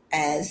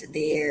as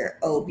their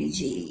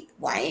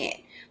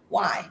OBGYN.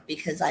 Why?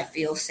 Because I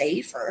feel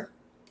safer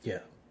yeah,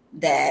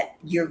 that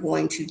you're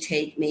going to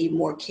take maybe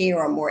more care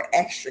or more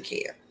extra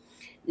care.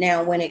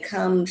 Now, when it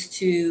comes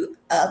to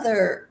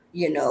other,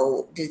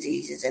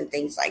 diseases and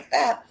things like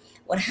that,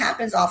 what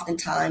happens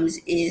oftentimes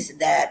is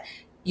that,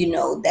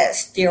 that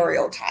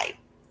stereotype,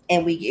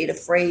 and we get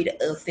afraid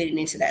of fitting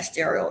into that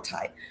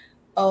stereotype.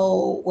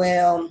 Oh,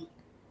 well,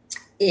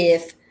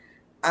 if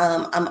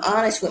I'm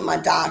honest with my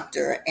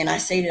doctor and I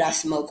say that I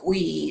smoke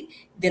weed,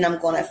 then I'm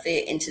going to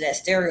fit into that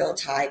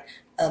stereotype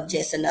of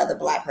just another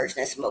black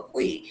person that smoke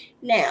weed.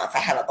 Now, if I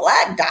have a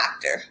black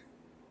doctor,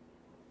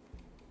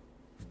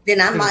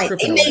 then I he's might,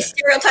 tripping they on may that.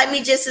 stereotype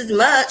me just as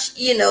much,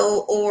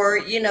 or,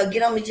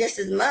 get on me just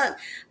as much,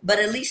 but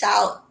at least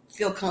I'll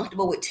feel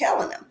comfortable with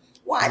telling them.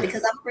 Why? Yeah,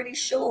 Because I'm pretty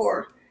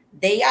sure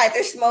they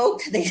either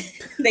smoked,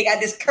 they got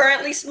this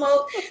currently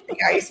smoked, they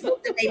already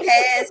smoked in their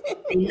past,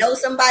 they know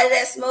somebody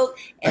that smoked,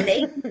 and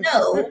they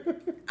know,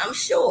 I'm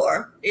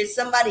sure, there's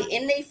somebody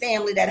in their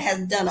family that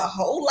has done a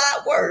whole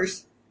lot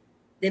worse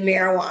than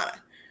marijuana.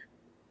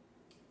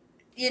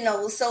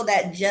 So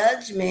that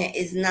judgment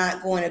is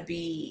not going to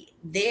be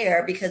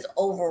there because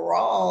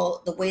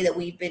overall, the way that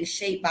we've been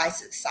shaped by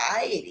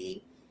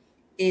society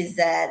is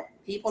that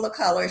people of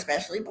color,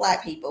 especially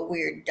black people,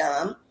 we're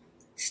dumb,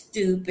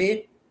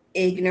 stupid,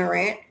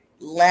 ignorant,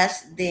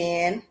 less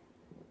than,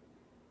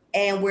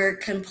 and we're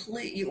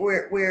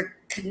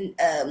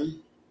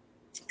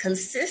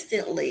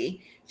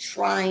consistently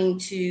trying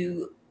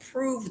to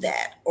prove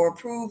that or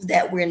prove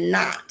that we're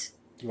not.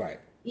 right.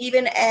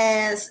 Even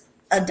as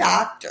a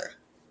doctor,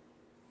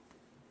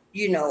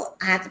 I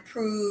have to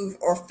prove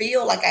or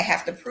feel like I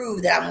have to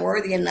prove that I'm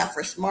worthy enough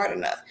or smart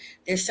enough.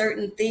 There's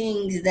certain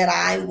things that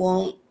I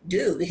won't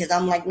do because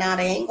I'm like, nah,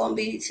 they ain't gonna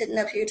be sitting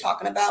up here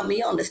talking about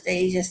me on the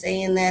stage and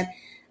saying that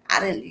I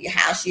didn't.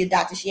 How she a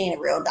doctor? She ain't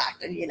a real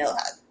doctor.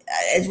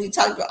 As we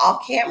talked about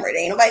off camera,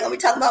 there ain't nobody gonna be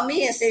talking about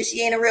me and say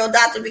she ain't a real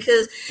doctor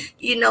because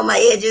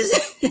my edges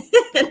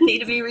need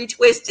to be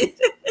retwisted.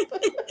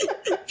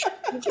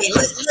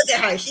 Look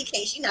at her. She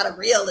can't. She's not a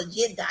real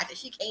legit doctor.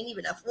 She can't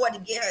even afford to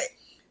get her.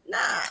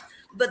 Nah,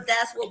 but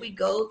that's what we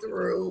go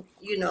through,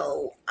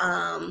 no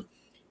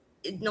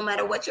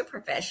matter what your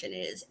profession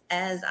is.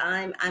 As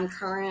I'm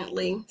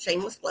currently,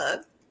 shameless plug,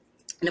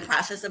 in the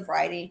process of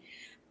writing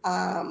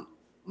um,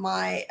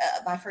 my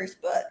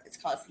first book. It's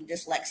called From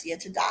Dyslexia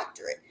to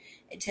Doctorate.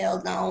 It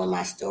tells not only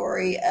my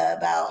story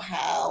about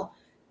how,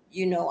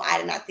 I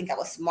did not think I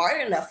was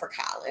smart enough for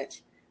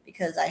college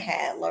because I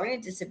had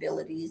learning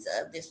disabilities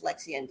of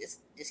dyslexia and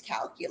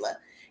dyscalculia.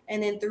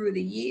 And then through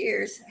the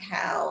years,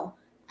 how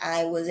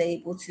I was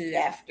able to,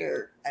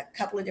 after a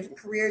couple of different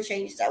career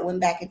changes, I went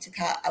back into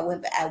I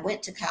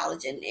went to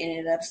college and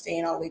ended up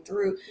staying all the way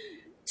through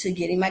to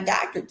getting my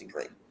doctorate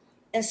degree.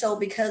 And so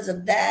because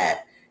of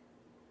that,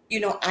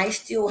 I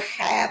still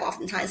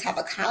oftentimes have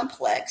a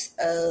complex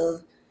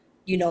of,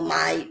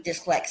 my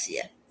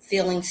dyslexia,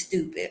 feeling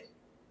stupid,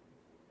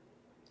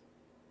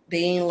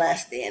 being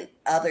less than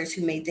others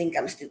who may think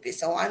I'm stupid.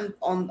 So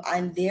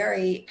I'm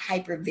very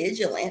hyper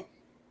vigilant,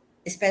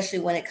 especially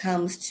when it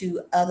comes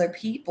to other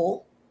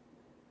people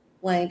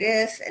wanting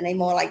this and they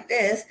more like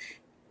this.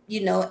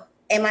 Am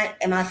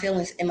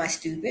I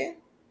stupid?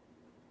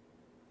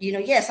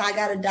 Yes,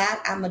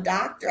 I'm a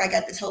doctor. I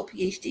got this whole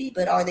PhD,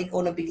 but are they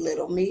going to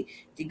belittle me,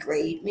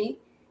 degrade me,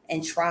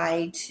 and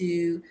try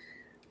to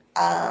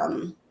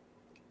um,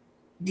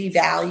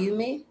 devalue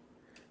me?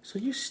 So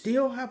you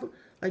still have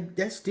like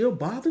that still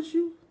bothers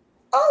you?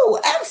 Oh,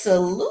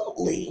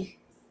 absolutely.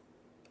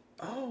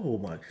 Oh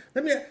my!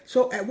 Let me.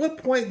 So, at what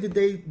point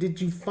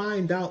did you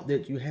find out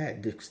that you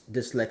had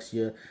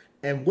dyslexia,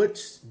 and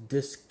what's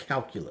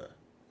dyscalculia?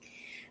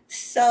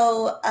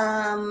 So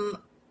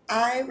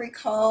I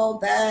recall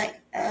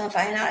back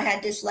finding out I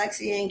had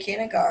dyslexia in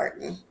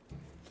kindergarten,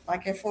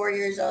 like at 4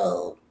 years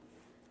old.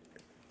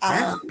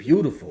 That's Um,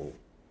 beautiful.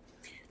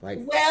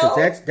 Like, because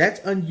well, that's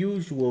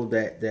unusual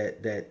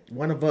that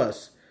one of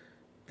us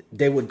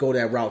they would go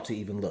that route to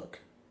even look.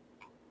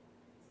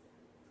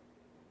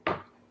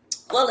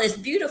 well, it's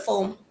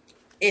beautiful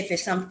if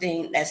it's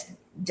something that's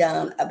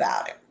done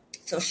about it.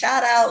 So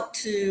shout out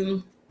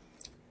to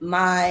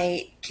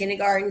my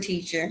kindergarten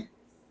teacher.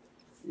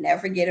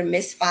 Never forget her,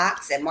 Miss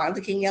Fox at Martin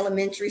Luther King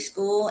Elementary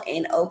School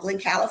in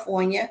Oakland,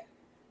 California.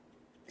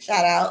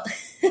 Shout out.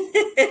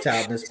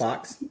 Child Miss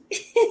Fox.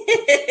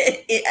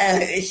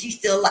 She's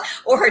still alive,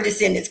 or her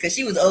descendants, because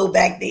she was old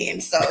back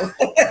then. So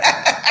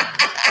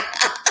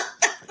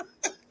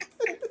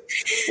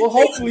Well,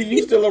 hopefully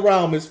you still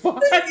around, Miss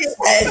Fox. I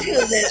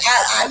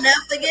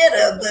never forget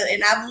her,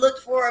 and I've looked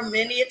for her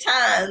many a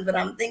times. But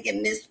I'm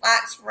thinking Miss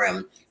Fox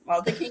from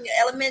Martin Luther King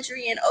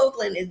Elementary in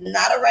Oakland is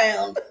not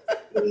around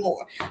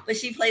anymore. But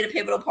she played a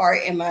pivotal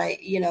part in my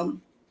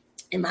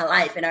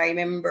life, and I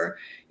remember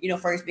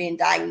first being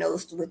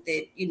diagnosed with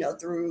it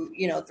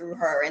through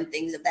her and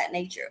things of that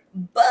nature.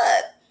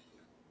 But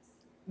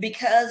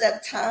because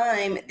at the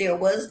time there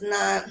was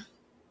not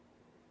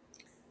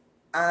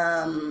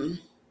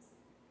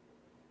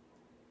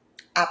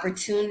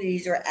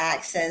opportunities or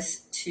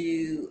access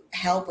to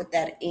help with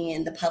that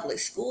in the public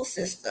school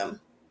system,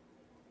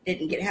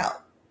 didn't get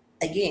help.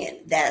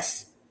 Again,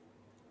 that's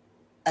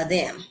a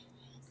them.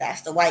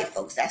 That's the white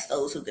folks. That's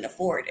those who can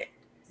afford it.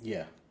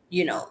 Yeah.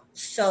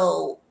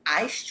 So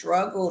I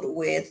struggled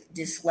with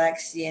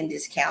dyslexia and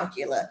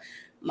dyscalculia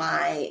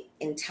my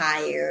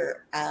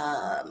entire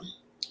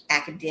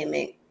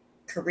academic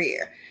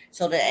career.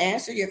 So to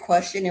answer your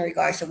question in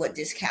regards to what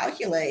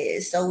dyscalculia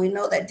is, so we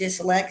know that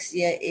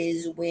dyslexia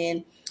is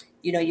when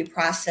you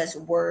process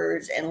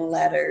words and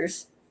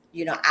letters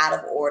out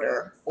of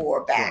order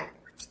or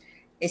backwards. Right.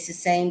 It's the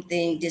same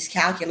thing.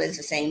 Dyscalculia is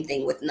the same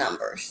thing with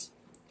numbers.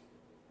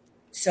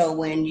 So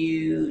when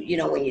you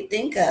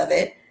think of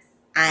it,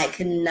 I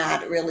could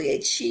not really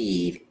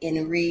achieve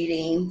in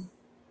reading,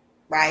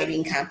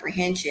 writing,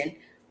 comprehension,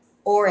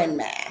 or in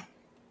math.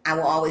 I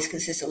will always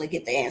consistently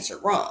get the answer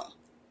wrong.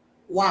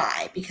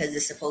 Why? Because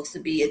it's supposed to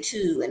be a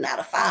 2 and not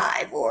a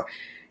 5. Or,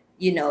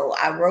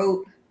 I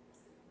wrote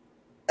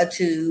a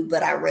 2,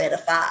 but I read a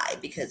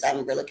 5 because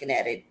I'm looking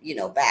at it,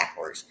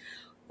 backwards.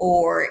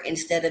 Or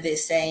instead of it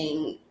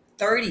saying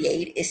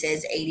 38, it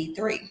says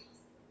 83.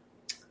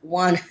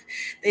 One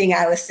thing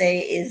I would say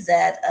is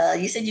that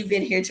you said you've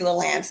been here to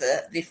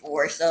Atlanta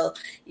before, so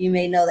you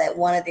may know that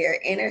one of their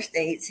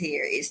interstates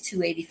here is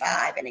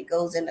 285, and it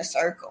goes in a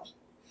circle.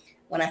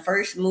 When I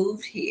first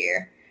moved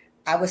here,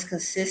 I was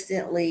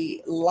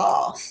consistently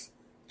lost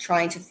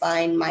trying to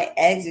find my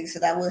exit, so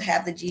that I would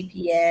have the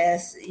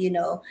GPS,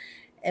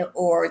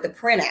 or the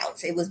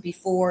printouts. It was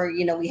before,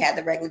 we had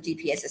the regular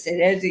GPS that said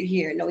exit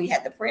here. No, we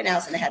had the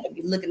printouts, and I had to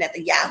be looking at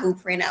the Yahoo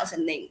printouts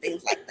and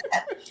things like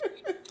that.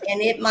 And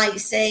it might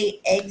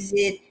say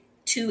exit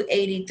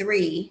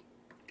 283,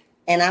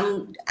 and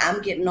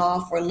I'm getting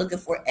off or looking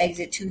for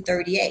exit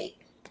 238.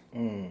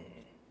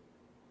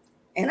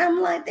 And I'm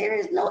like, there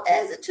is no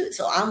exit to it.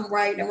 So I'm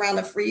riding around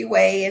the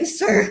freeway in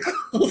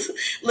circles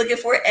looking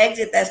for an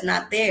exit that's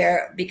not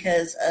there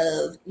because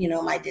of,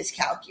 my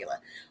dyscalculia,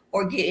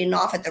 or getting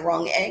off at the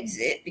wrong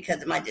exit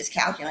because of my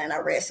dyscalculia and I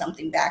read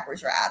something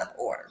backwards or out of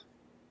order.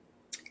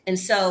 And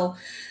so,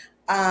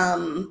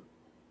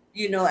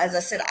 as I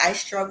said, I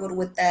struggled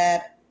with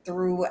that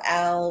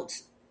throughout,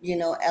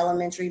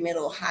 elementary,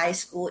 middle, high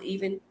school,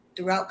 even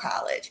throughout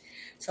college.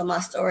 So my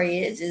story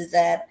is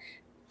that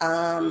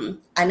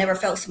I never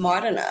felt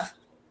smart enough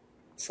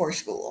for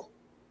school.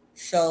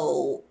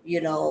 So,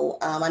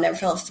 I never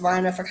felt smart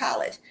enough for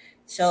college.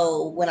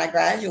 So when I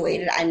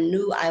graduated, I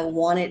knew I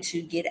wanted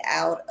to get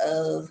out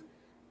of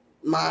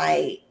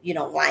my,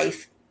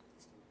 life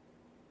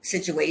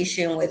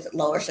situation with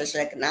lower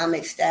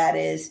socioeconomic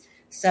status,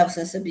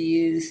 substance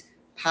abuse,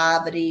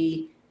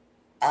 poverty,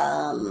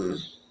 um,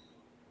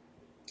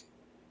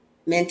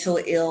 mental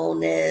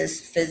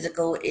illness,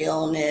 physical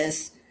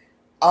illness,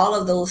 all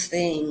of those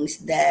things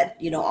that,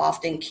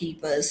 often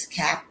keep us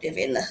captive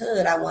in the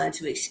hood, I wanted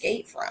to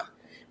escape from.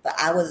 But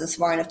I wasn't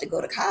smart enough to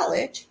go to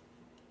college.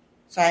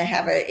 So I didn't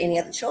have any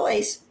other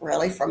choice,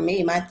 really, for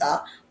me. My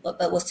thought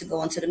but was to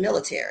go into the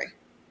military.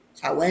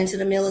 So I went into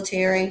the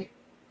military,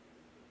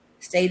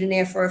 stayed in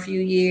there for a few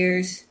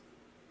years,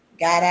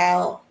 got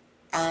out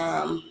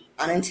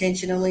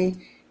unintentionally.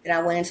 Then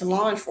I went into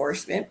law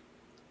enforcement,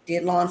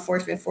 did law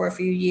enforcement for a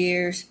few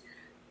years.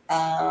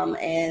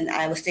 And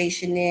I was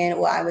stationed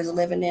I was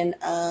living in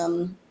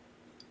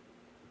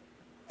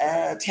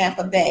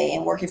Tampa Bay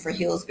and working for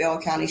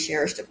Hillsborough County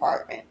Sheriff's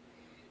Department.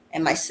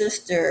 And my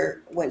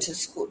sister went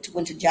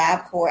to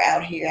Job Corps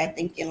out here, I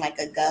think in like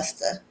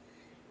Augusta.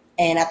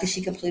 And after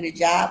she completed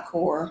Job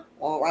Corps,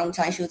 around the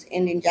time she was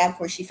ending Job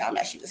Corps, she found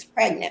out she was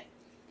pregnant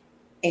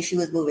and she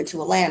was moving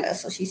to Atlanta.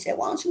 So she said,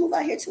 why don't you move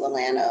out here to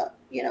Atlanta,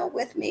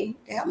 with me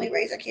to help me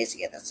raise our kids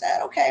together? I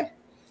said, okay.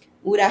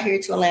 Moved out here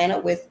to Atlanta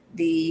with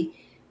the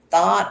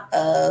thought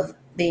of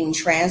being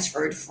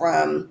transferred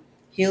from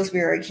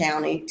Hillsborough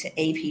County to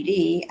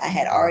APD. I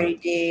had already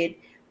did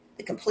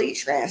the complete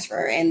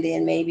transfer, and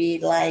then maybe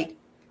like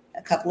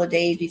a couple of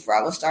days before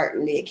I was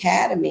starting the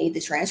academy, the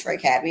transfer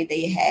academy,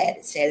 they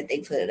had said that they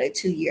put a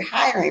 2-year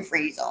hiring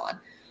freeze on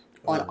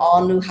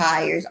all new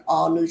hires,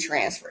 all new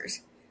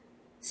transfers.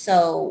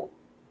 So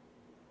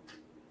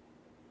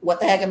what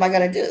the heck am I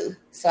going to do?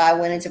 So I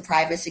went into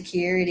private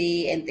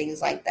security and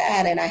things like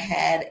that. And I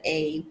had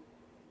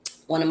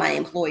one of my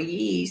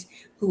employees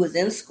who was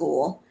in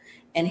school,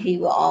 and he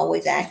would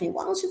always ask me,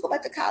 why don't you go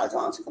back to college?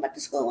 Why don't you go back to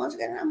school? Why don't you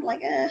go? And I'm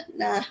like,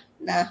 nah.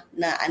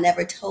 I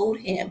never told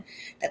him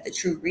that the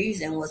true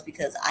reason was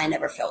because I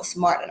never felt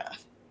smart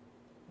enough.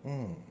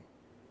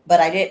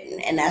 But I didn't.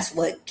 And that's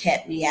what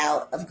kept me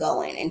out of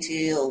going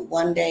until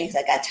one day,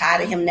 because I got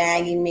tired of him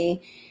nagging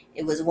me.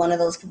 It was one of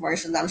those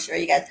commercials, I'm sure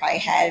you guys probably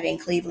had it in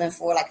Cleveland,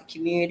 for like a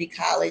community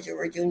college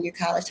or a junior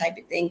college type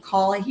of thing.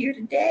 Call here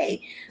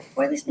today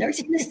for this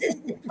nursing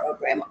assistant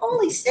program.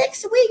 Only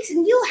 6 weeks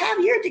and you'll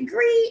have your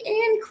degree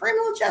in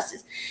criminal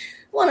justice.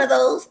 One of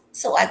those.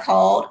 So I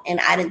called, and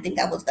I didn't think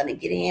I was going to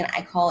get in.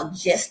 I called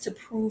just to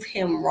prove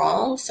him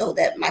wrong so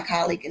that my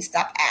colleague can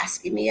stop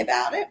asking me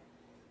about it.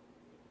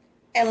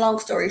 And long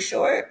story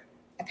short,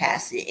 I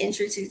passed the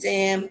entrance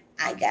exam.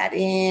 I got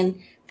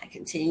in. I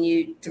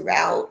continued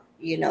throughout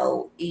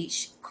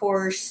each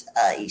course,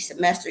 each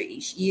semester,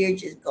 each year,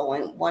 just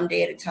going one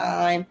day at a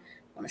time,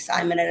 one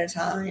assignment at a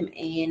time.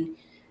 And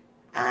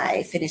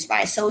I finished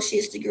my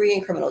associate's degree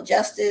in criminal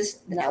justice.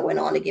 Then I went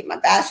on to get my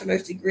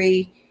bachelor's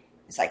degree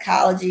in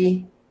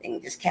psychology,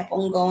 and just kept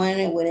on going,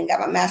 and went and got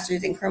my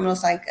master's in clinical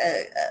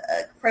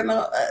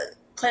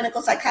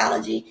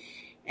psychology,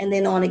 and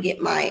then on to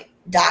get my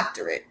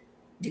doctorate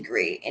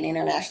degree in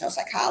international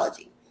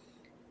psychology.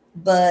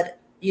 But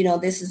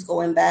this is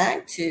going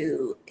back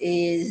to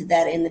is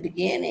that in the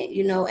beginning,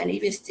 and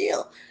even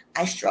still,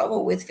 I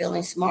struggle with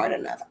feeling smart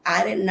enough.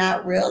 I did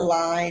not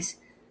realize,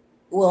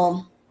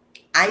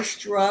 I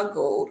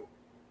struggled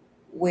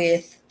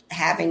with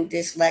having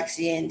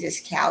dyslexia and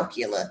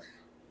dyscalculia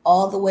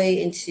all the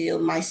way until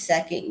my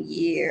second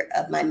year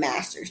of my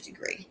master's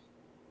degree.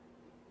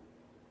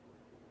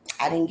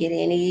 I didn't get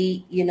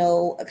any,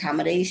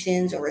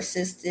 accommodations or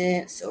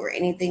assistance or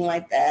anything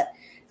like that,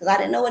 because I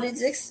didn't know it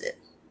existed.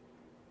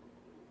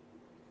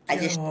 I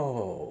just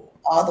all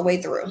the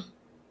way through.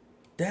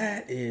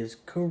 That is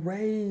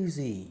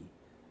crazy.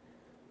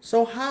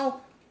 So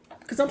how,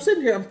 because I'm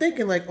sitting here, I'm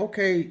thinking like,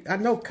 okay, I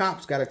know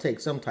cops got to take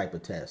some type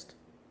of test.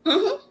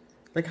 Mm-hmm.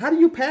 Like, how do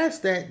you pass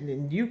that?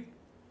 And you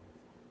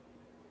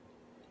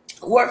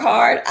work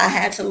hard. I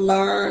had to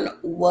learn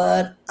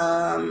what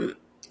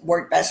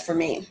worked best for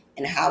me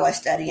and how I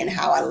study and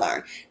how I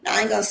learn. Now,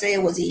 I ain't going to say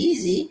it was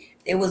easy.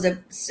 There was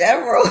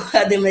several of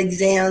them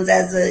exams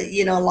as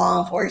a,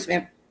 law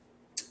enforcement.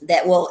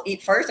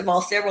 First of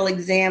all, several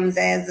exams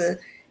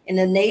in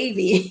the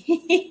Navy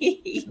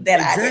that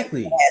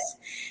exactly. I did pass,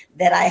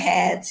 that I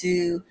had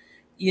to,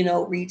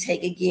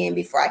 retake again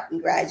before I can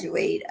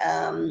graduate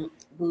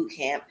boot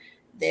camp.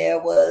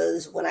 There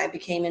was, when I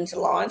became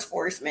into law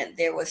enforcement,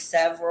 there was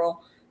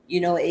several,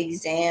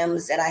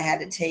 exams that I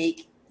had to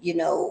take,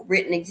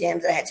 written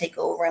exams that I had to take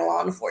over in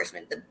law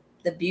enforcement.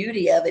 The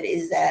beauty of it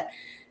is that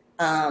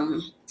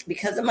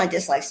because of my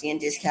dyslexia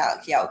and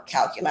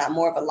dyscalculia, I'm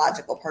more of a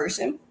logical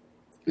person.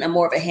 And I'm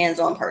more of a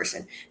hands-on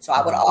person. So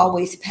I would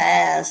always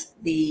pass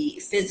the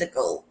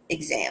physical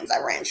exams. I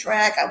ran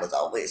track. I was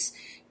always,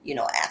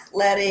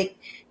 athletic,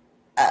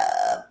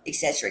 et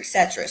cetera, et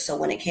cetera. So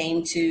when it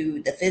came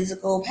to the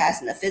physical,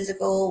 passing the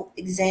physical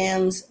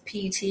exams,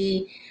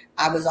 PT,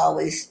 I was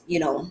always,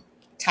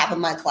 top of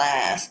my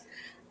class.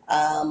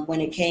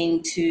 When it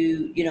came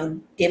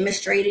to,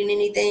 demonstrating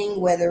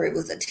anything, whether it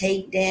was a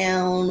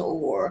takedown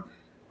or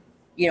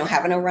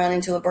having to run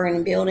into a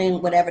burning building,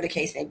 whatever the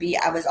case may be,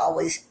 I was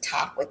always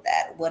top with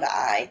that. What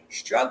I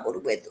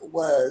struggled with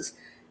was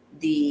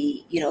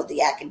the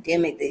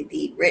academic,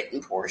 the written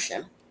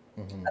portion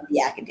of the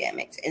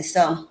academics. And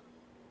so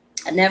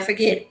I never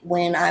forget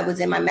when I was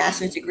in my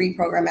master's degree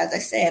program. As I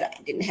said,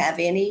 I didn't have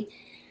any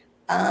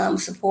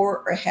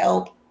support or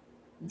help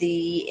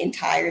the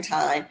entire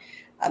time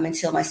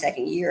until my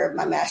second year of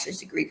my master's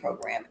degree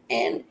program.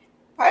 And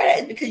part of that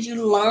is because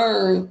you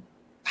learn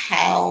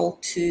how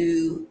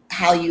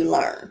you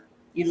learn.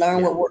 You learn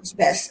Yeah. what works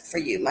best for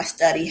you, my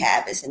study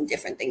habits and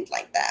different things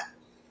like that.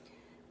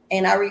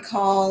 And I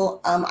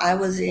recall I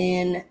was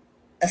in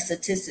a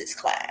statistics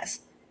class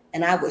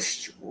and I was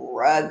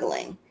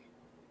struggling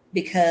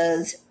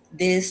because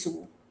this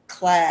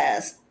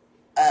class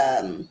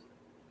um,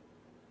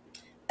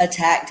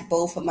 attacked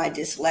both of my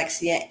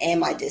dyslexia and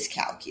my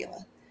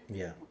dyscalculia.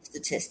 Yeah.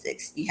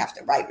 Statistics, you have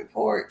to write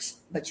reports,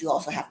 but you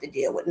also have to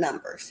deal with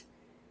numbers.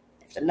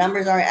 If the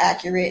numbers aren't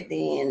accurate,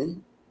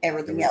 then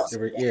everything else. The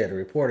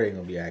report ain't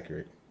gonna be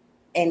accurate.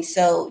 And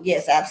so,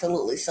 yes,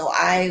 absolutely. So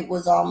I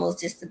was almost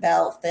just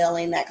about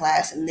failing that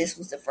class, and this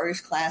was the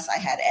first class I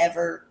had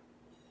ever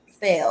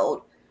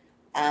failed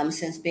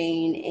since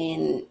being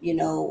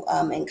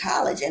in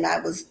college, and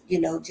I was,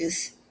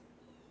 just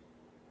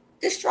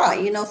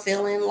distraught,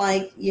 feeling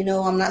like,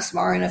 I'm not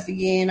smart enough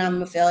again.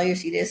 I'm a failure.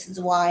 See, this is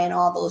why, and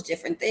all those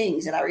different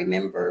things. And I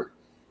remember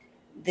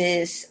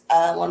this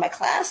one of my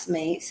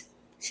classmates.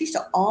 She used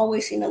to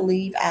always seem to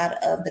leave out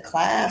of the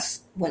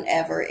class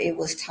whenever it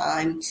was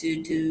time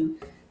to do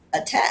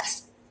a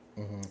test.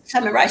 Mm-hmm. So I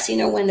remember I seen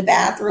her in the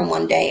bathroom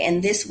one day,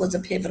 and this was a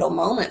pivotal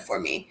moment for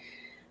me.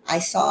 I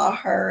saw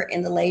her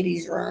in the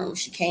ladies' room.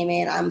 She came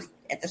in. I'm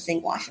at the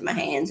sink washing my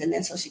hands, and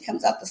then so she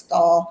comes out the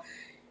stall,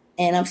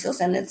 and I'm still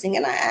standing there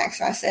singing. I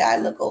asked her. I said, I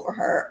look over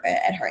her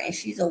at her, and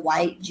she's a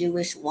white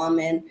Jewish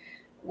woman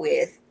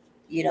with,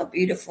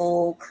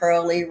 beautiful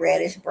curly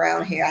reddish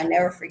brown hair. I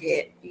never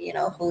forget,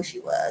 who she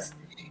was.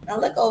 And I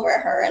look over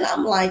at her, and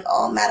I'm like,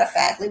 all matter of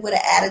factly with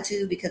an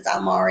attitude because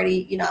I'm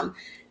already, I'm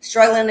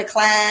struggling in the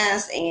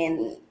class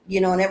and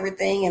and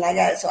everything, and I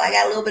got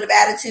a little bit of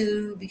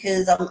attitude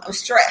because I'm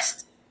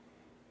stressed.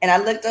 And I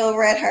looked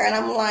over at her and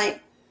I'm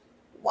like,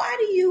 why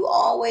do you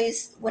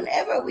always,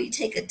 whenever we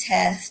take a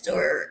test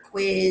or a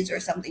quiz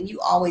or something, you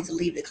always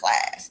leave the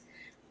class?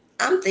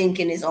 I'm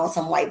thinking it's on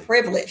some white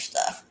privilege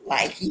stuff.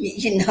 Like,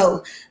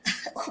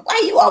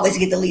 why you always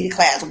get to leave the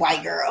class,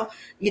 white girl?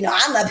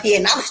 I'm up here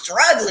and I'm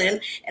struggling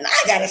and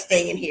I got to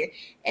stay in here.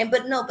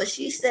 But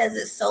she says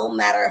it so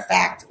matter of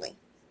factly.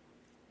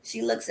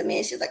 She looks at me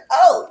and she's like,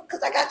 oh,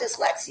 because I got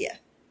dyslexia.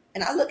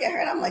 And I look at her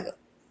and I'm like,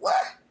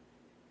 what?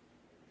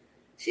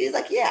 She's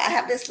like, yeah, I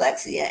have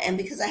dyslexia. And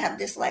because I have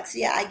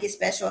dyslexia, I get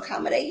special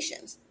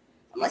accommodations.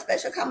 I'm like,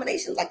 special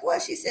accommodations? Like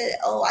what? She said,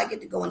 oh, I get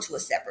to go into a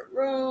separate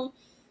room.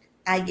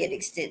 I get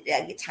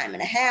time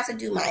and a half to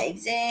do my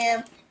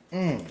exam.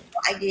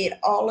 I get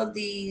all of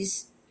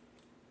these,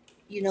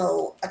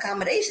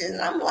 accommodations.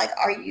 And I'm like,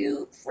 are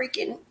you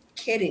freaking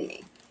kidding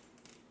me?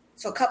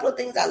 So a couple of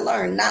things I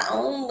learned. Not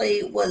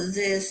only was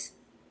this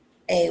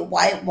a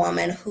white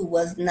woman who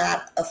was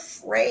not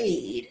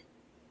afraid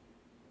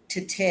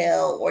to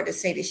tell or to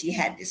say that she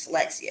had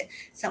dyslexia,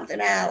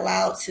 something I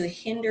allowed to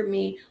hinder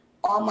me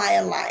all my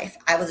life.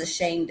 I was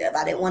ashamed of.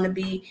 I didn't want to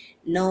be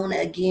known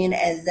again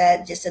as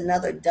that just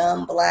another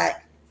dumb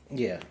black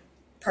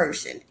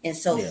person. And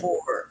so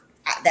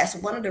that's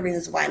one of the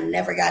reasons why I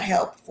never got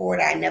help for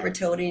it. I never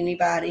told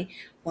anybody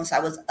once I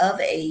was of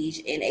age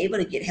and able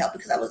to get help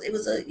because it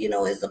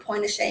was a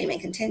point of shame and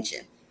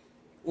contention,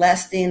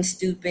 less than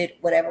stupid,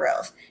 whatever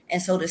else.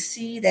 And so to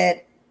see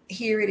that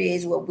here it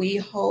is what we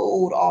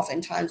hold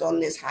oftentimes on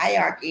this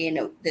hierarchy in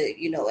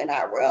in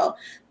our world,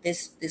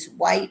 this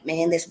white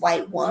man, this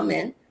white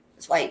woman,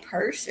 this white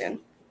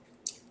person,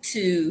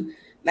 to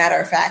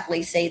matter of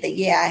factly say that,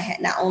 yeah,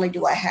 not only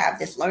do I have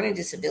this learning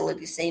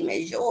disability, same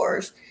as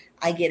yours,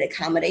 I get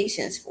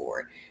accommodations for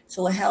it.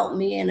 So it helped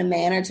me in a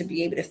manner to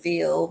be able to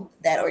feel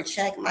that or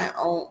check my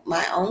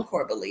own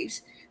core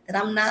beliefs that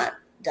I'm not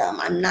dumb,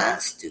 I'm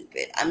not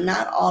stupid, I'm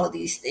not all of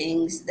these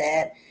things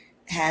that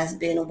has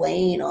been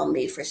weighing on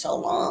me for so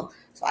long.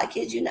 So I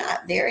kid you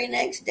not, very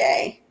next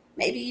day,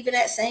 maybe even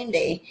that same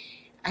day,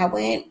 I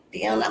went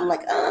down. I'm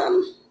like,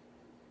 I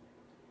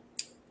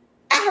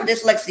have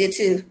dyslexia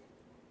too.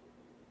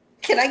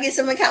 Can I get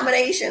some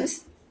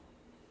accommodations?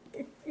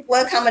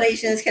 What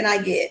accommodations can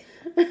I get?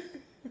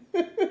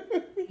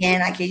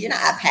 And I kid you not,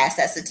 I passed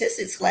that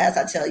statistics class,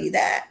 I tell you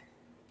that.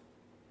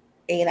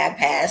 And I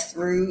passed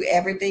through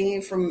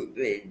everything from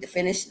to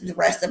finish the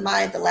rest of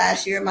the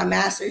last year of my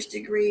master's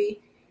degree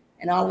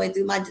and all the way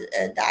through my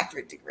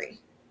doctorate degree.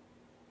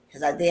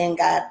 Because I then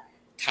got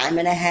time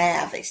and a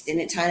half,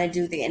 extended time to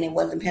do the, and it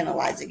wasn't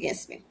penalized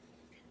against me.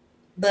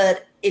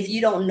 But if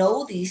you don't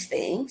know these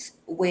things,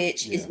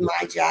 which is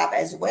my job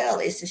as well,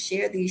 is to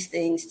share these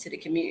things to the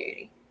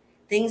community.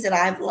 Things that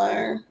I've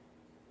learned,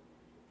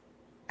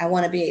 I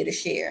want to be able to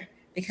share.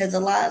 Because a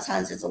lot of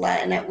times there's a lot,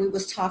 and we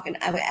was talking,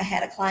 I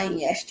had a client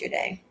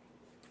yesterday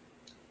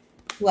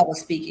who I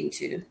was speaking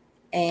to,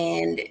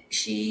 and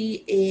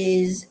she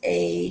is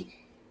a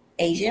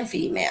Asian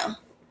female,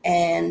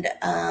 and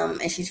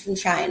she's from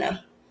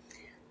China,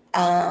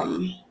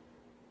 and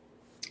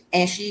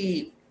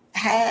she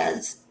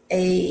has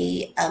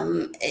a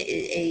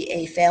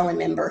family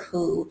member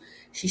who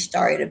she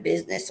started a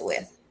business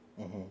with.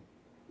 Mm-hmm.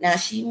 Now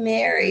she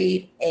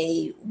married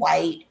a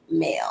white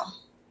male,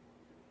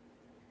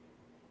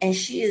 and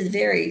she is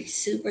very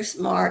super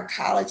smart,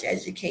 college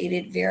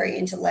educated, very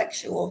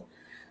intellectual.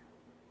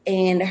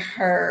 And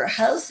her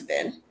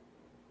husband,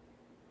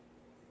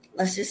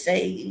 let's just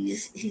say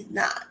he's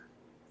not.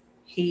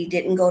 He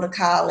didn't go to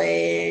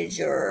college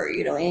or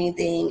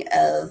anything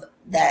of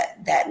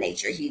that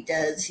nature. He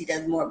does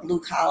more blue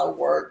collar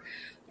work,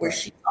 where Right.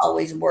 she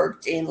always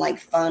worked in like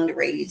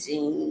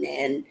fundraising,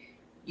 and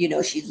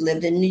she's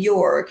lived in New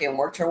York and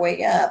worked her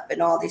way up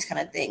and all these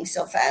kind of things.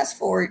 So fast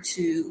forward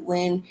to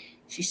when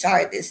she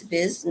started this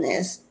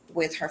business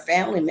with her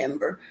family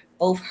member.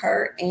 Both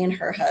her and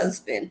her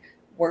husband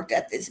worked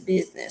at this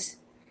business,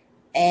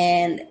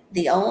 and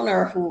the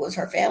owner, who was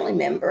her family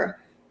member,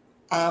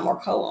 or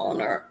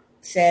co-owner,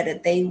 said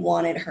that they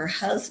wanted her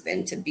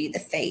husband to be the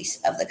face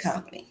of the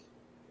company.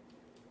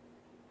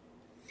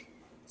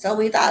 So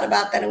we thought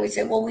about that, and we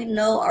said, well, we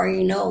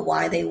already know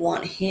why they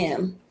want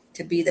him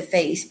to be the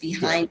face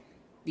behind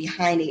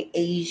an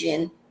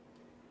Asian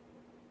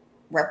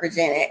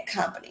represented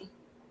company.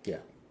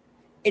 Yeah.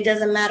 It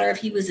doesn't matter if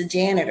he was a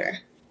janitor.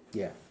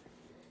 Yeah.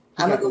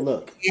 I'm got gonna the go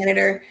look.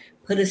 janitor,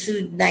 put a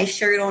suit, nice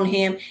shirt on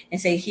him, and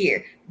say,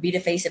 here, be the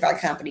face of our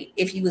company.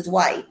 If he was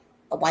white,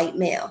 a white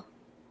male,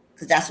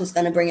 because that's what's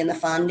going to bring in the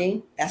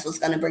funding. That's what's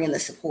going to bring in the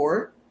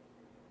support.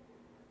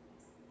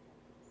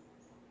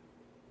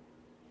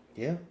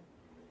 Yeah.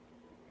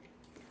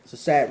 It's a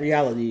sad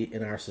reality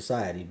in our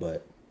society,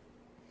 but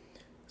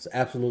it's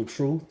absolute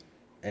truth.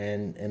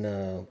 And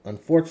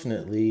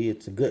unfortunately,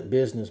 it's a good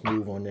business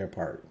move on their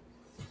part.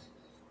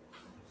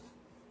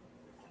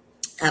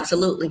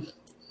 Absolutely.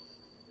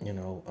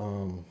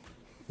 Man,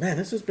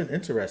 this has been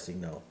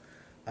interesting, though.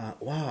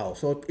 Wow.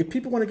 So if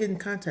people want to get in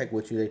contact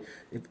with you,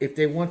 if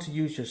they want to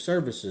use your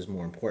services,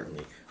 more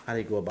importantly, how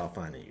do they go about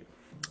finding you?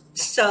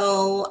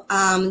 So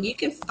you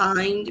can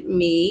find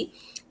me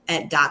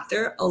at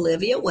Dr.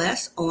 Olivia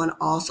West on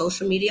all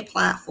social media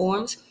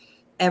platforms.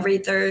 Every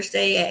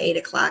Thursday at 8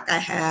 o'clock, I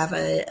have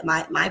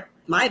my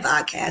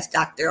podcast,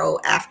 Dr. O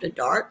After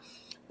Dark,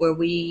 where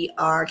we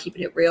are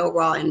keeping it real,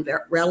 raw, and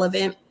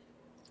relevant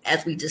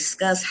as we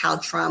discuss how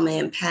trauma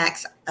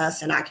impacts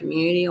us in our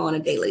community on a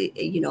daily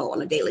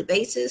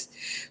basis.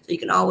 So you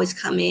can always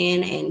come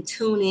in and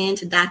tune in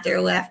to Dr.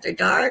 O After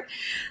Dark.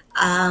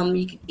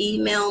 You can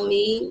email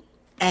me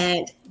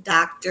at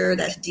that's Dr.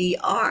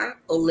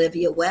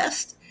 Olivia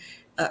West,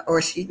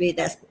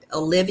 that's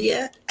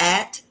Olivia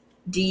at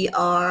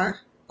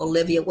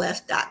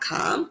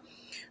droliviawest.com.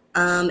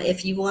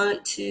 If you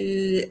want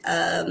to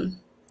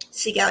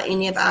seek out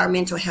any of our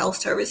mental health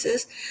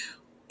services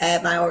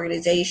at my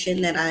organization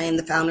that I am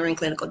the founder and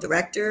clinical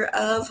director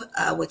of,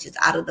 which is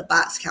Out of the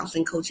Box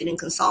Counseling, Coaching, and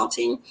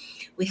Consulting.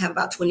 We have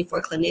about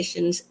 24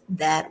 clinicians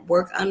that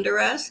work under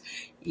us.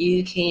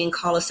 You can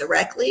call us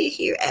directly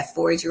here at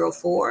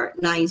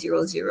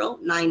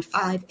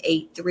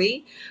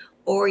 404-900-9583,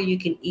 or you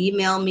can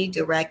email me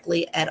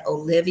directly at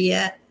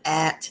Olivia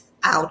at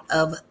Out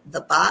of the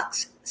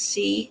Box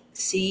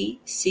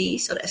CCC.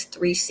 So that's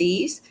 3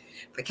 C's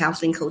for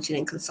counseling, coaching,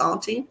 and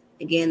consulting.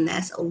 Again,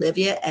 that's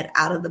Olivia at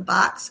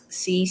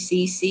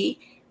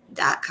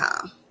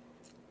outoftheboxccc.com.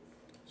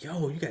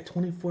 Yo, you got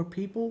 24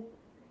 people?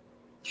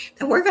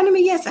 That work under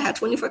me? Yes, I have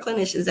 24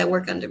 clinicians that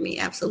work under me.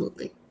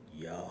 Absolutely.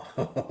 Yo,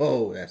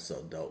 that's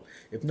so dope.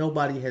 If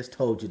nobody has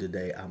told you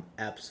today, I'm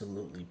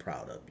absolutely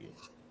proud of you.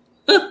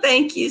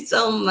 Thank you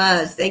so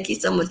much. Thank you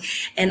so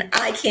much. And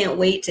I can't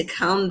wait to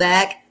come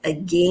back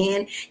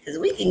again, because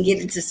we can get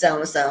into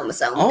some.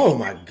 Oh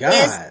my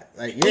God.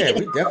 We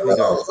definitely got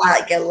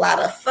like a lot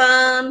of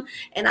fun.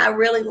 And I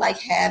really like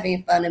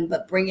having fun,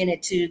 but bringing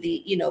it to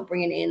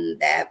bringing in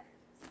that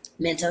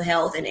mental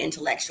health and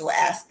intellectual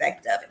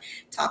aspect of it.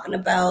 Talking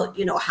about,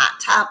 hot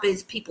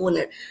topics, people in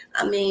it.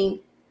 I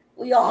mean,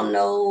 we all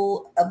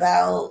know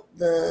about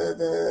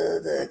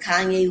the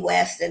Kanye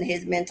West and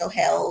his mental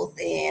health,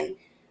 and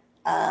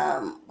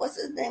what's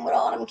his name with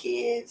all them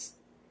kids?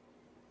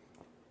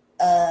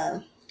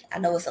 I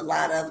know it's a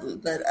lot of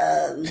them, but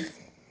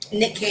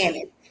Nick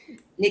Cannon,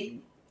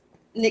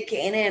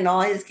 and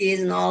all his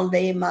kids and all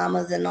their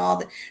mamas and all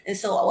that. And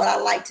so what I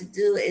like to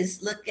do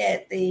is look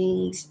at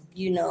things,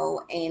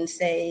 and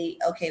say,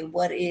 okay,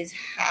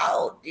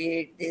 how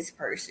did this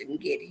person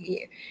get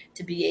here,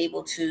 to be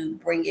able to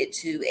bring it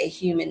to a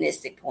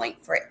humanistic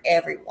point for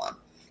everyone.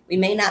 We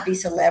may not be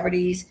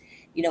celebrities,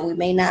 we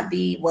may not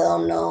be well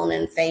known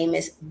and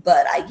famous,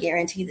 but I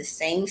guarantee the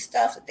same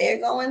stuff that they're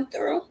going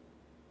through,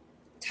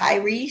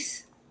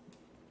 Tyrese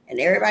and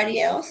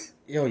everybody else.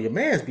 Yo, your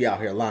man's be out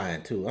here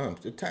lying too.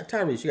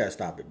 Tyrese, you gotta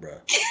stop it, bro.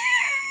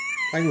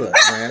 Like, look,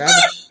 man,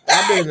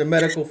 I've been in the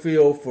medical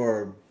field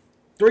for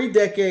 3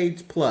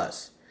 decades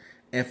plus,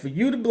 and for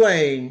you to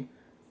blame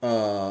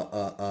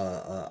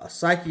a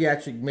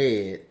psychiatric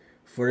med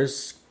for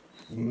this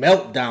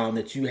meltdown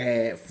that you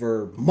had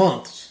for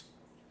months,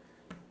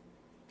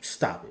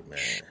 stop it, man.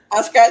 I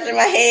was scratching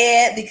my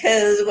head,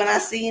 because when I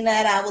seen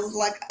that, I was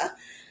like,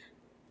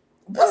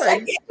 what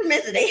like,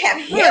 instruments do they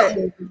have right.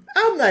 him?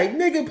 I'm like,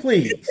 nigga,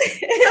 please.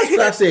 That's what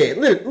I said.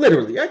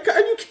 Literally. Are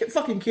you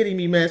fucking kidding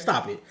me, man?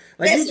 Stop it.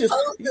 Like, They're you just,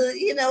 supposed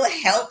to,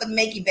 help and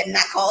make you, but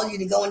not cause you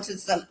to go into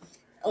some,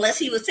 unless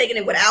he was taking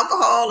it with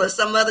alcohol or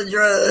some other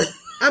drug.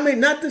 I mean,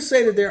 not to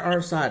say that there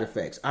aren't side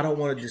effects. I don't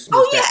want to dismiss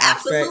Oh that yeah,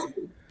 aspect.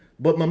 absolutely.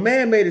 But my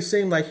man made it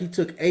seem like he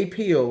took a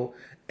pill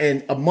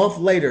and a month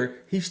later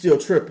he's still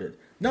tripping.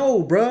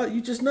 No, bruh,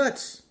 you just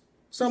nuts. Yeah,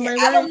 Something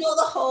ain't I don't right. know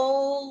the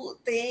whole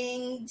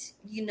thing,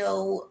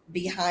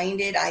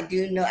 behind it. I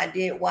do know I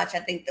did watch, I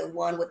think, the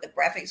one with the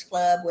Breakfast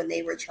Club when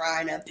they were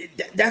trying to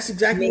That's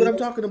exactly what mend, I'm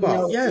talking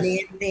about. Yes.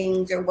 mend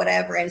things or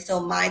whatever. And so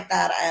my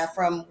thought,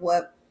 from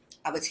what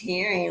I was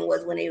hearing,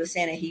 was when he was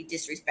saying that he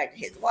disrespected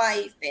his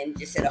wife and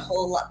just said a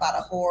whole lot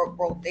about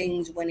horrible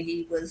things when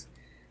he was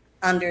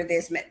under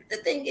this. The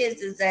thing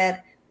is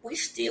that we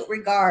still,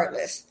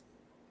 regardless,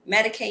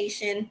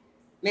 medication,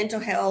 mental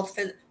health,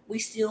 we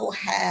still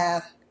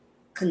have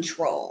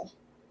control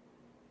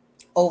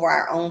over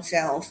our own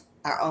selves,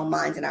 our own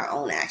minds, and our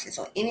own actions.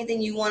 So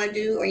anything you want to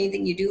do or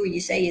anything you do or you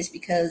say is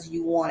because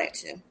you want it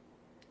to.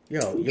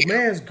 Yo, your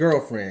man's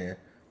girlfriend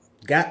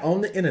got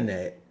on the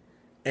internet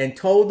and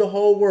told the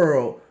whole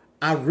world,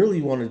 I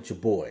really wanted your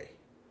boy.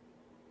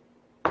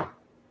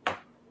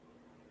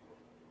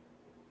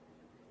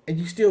 And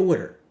you still with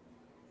her.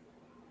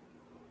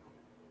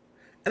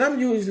 And I'm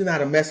usually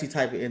not a messy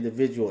type of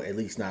individual, at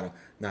least not on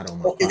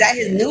my Is that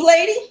his podcast. new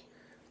lady?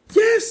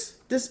 Yes,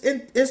 this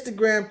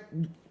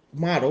Instagram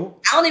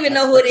model. I don't even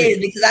know who it is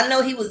because I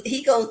know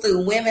he goes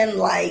through women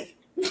like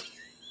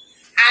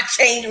I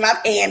changed my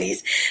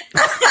panties.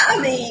 I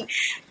mean,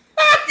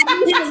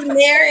 he was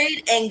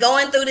married and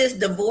going through this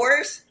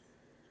divorce.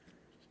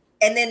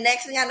 And then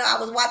next thing I know, I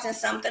was watching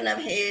something of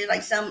his,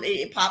 like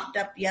it popped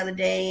up the other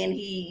day, and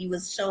he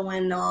was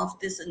showing off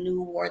a new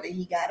award that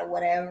he got or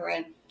whatever,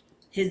 and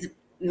his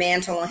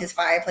mantle on his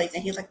fireplace,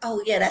 and he was like,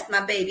 "Oh yeah, that's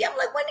my baby." I'm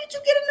like, "When did you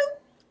get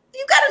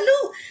you got a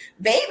new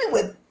baby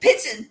with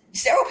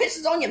several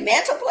pictures on your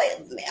mantle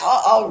plate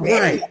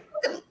already?"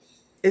 Right.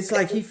 It's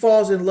like he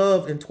falls in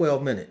love in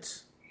 12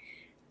 minutes.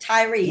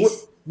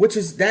 Tyrese, which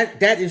is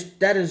that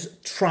is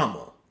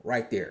trauma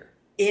right there.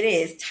 It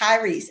is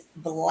Tyrese,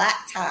 black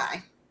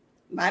tie.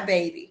 My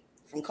baby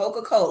from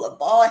Coca-Cola,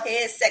 bald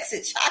head,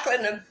 sexy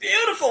chocolate, and a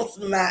beautiful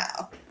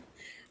smile.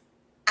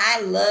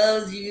 I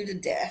love you to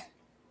death.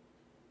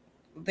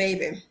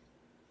 Baby,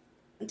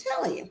 I'm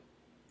telling you,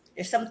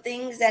 there's some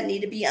things that need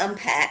to be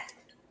unpacked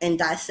and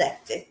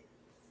dissected.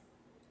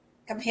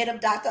 Come hit up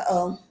Dr.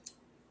 O.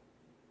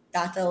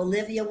 Dr.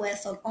 Olivia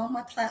West on all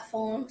my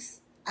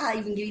platforms. I'll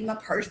even give you my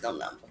personal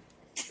number.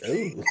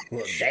 Ooh,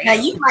 well, damn. Now,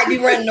 you might be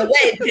running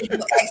away because your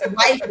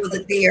ex-wife was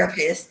a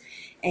therapist.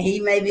 And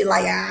he may be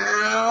like,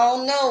 I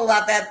don't know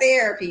about that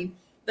therapy.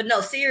 But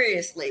no,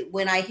 seriously,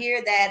 when I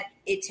hear that,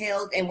 it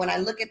tells, and when I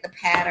look at the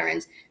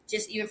patterns,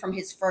 just even from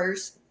his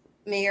first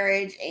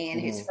marriage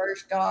and his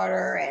first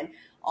daughter and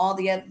all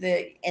the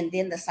other, and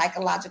then the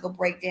psychological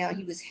breakdown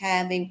he was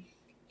having,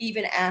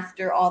 even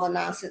after all the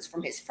nonsense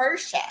from his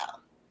first child,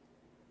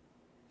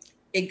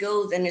 it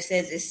goes and it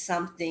says it's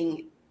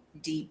something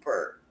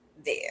deeper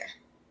there.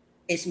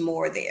 It's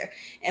more there.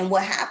 And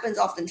what happens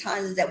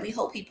oftentimes is that we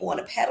hold people on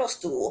a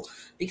pedestal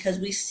because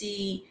we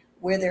see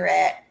where they're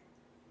at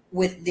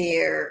with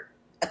their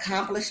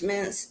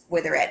accomplishments,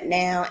 where they're at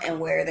now, and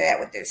where they're at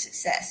with their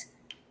success.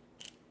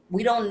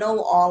 We don't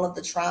know all of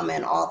the trauma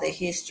and all the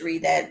history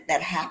that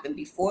happened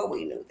before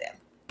we knew them.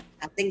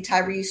 I think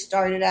Tyrese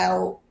started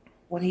out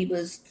when he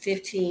was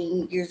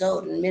 15 years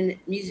old in the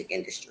music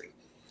industry.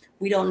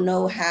 We don't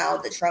know how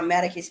the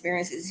traumatic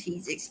experiences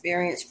he's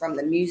experienced from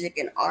the music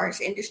and arts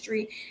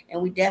industry,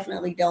 and we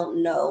definitely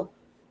don't know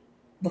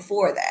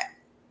before that.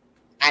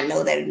 I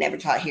know that he never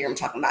hear him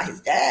talking about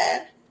his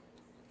dad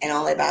and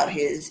only about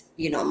his,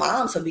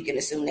 mom, so I can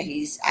assume that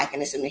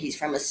he's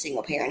from a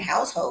single parent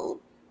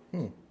household.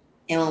 And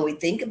when we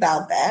think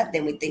about that,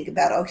 then we think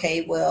about,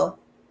 okay, well,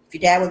 if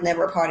your dad was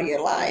never a part of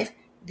your life,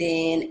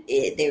 then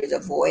there's a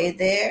void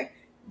there.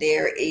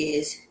 There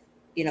is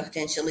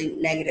potentially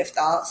negative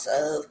thoughts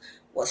of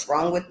what's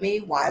wrong with me.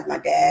 Why is my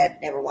dad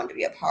never wanted to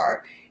be a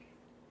part,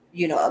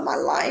 of my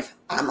life?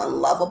 I'm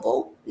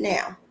unlovable.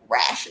 Now,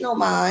 rational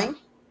mind,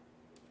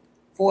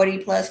 40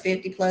 plus,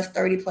 50 plus,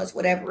 30 plus,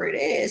 whatever it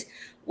is,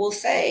 will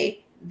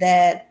say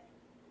that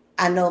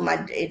I know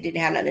it didn't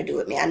have nothing to do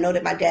with me. I know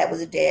that my dad was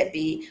a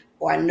deadbeat,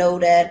 or I know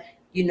that,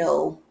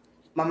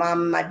 my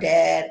mom and my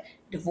dad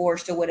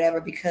divorced or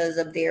whatever because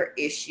of their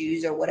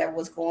issues or whatever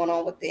was going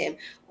on with them.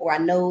 Or I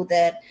know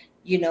that,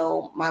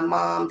 my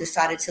mom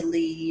decided to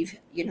leave,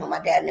 my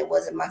dad, and it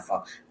wasn't my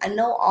fault. I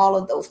know all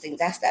of those things.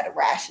 That's that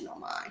irrational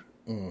mind.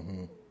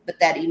 Mm-hmm. But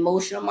that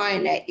emotional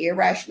mind, that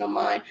irrational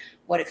mind,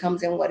 what it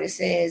comes in, what it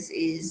says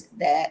is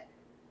that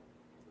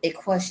it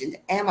questions,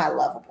 am I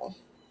lovable?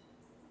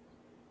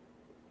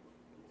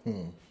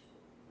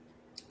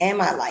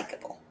 Am I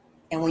likable?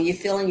 And when you're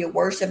feeling your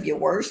worst of your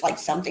worst, like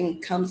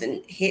something comes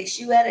and hits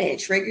you at it and it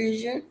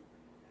triggers you,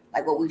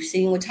 like what we've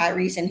seen with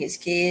Tyrese and his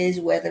kids,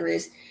 whether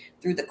it's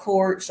through the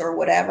courts or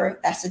whatever,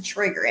 that's a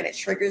trigger. And it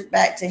triggers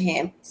back to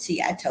him.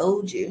 See, I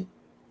told you.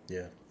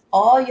 Yeah.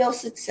 All your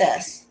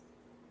success,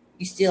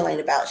 you still ain't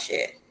about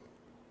shit.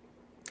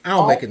 I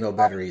don't make it no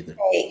better either.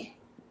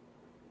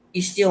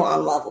 You still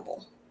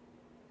unlovable.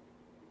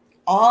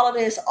 All of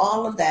this,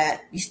 all of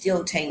that, you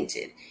still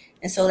tainted.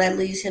 And so that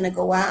leads him to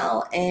go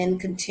out and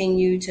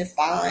continue to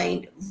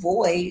find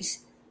voids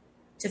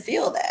to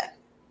fill that.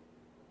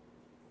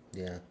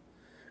 Yeah.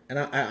 And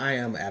I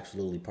am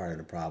absolutely part of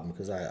the problem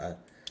because I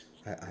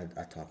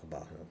talk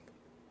about him.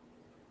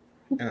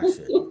 And I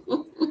should.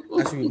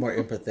 I should be more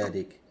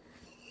empathetic.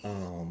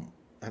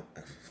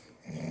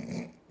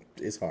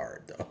 It's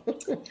hard though.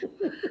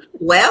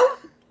 Well,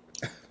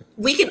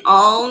 we can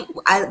all,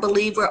 I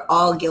believe we're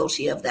all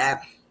guilty of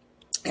that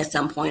at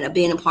some point, of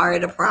being a part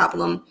of the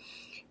problem,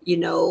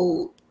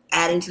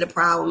 adding to the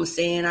problem,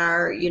 saying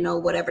our,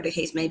 whatever the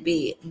case may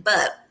be.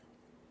 But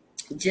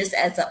just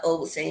as the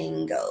old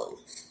saying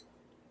goes,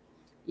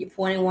 you're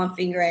pointing one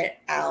finger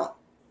out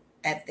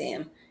at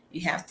them,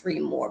 you have three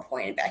more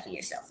pointed back in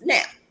yourself.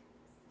 Now,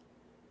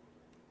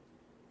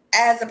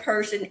 as a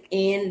person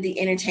in the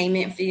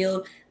entertainment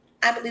field,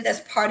 I believe that's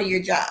part of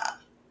your job.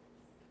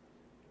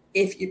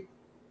 If you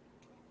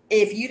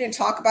didn't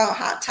talk about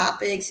hot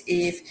topics,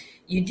 if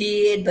you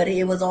did, but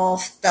it was all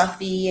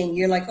stuffy, and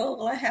you're like, oh,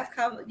 well, I have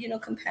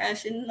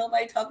compassion.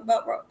 Nobody talk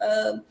about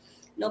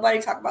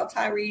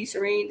Tyrese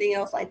or anything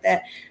else like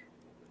that.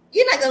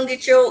 You're not gonna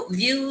get your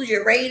views,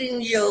 your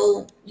ratings,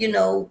 your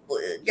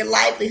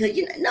livelihood.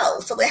 No.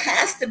 So it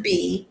has to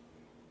be,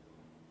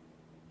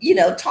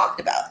 talked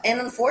about.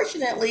 And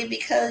unfortunately,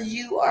 because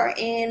you're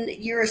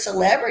a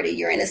celebrity,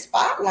 you're in a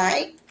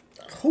spotlight.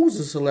 Who's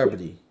a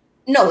celebrity?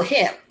 No,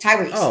 him,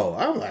 Tyrese. Oh,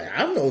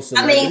 I'm no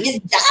celebrity. I mean, it's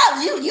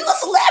jobs. You a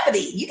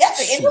celebrity. You got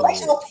the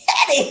intellectual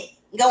petty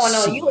going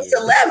on. You a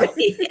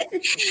celebrity.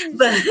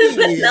 but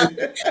no,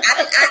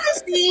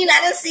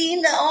 I done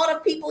seen all the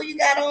people you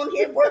got on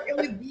here working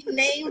with big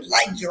names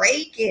like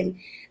Drake and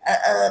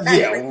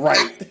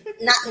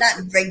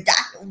not Drake,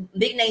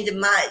 big names in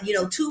my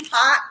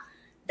Tupac,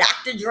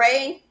 Dr.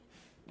 Dre,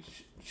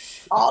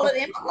 all of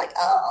them. I'm like,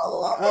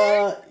 oh,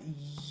 okay.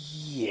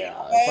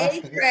 Yeah. Hey,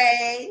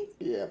 Dre.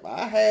 Yeah, if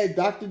I had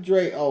Dr.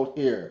 Dre out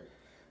here,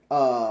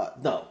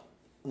 no.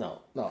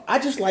 I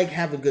just like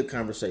having good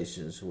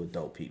conversations with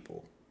dope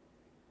people.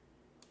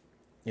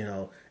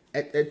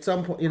 At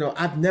some point,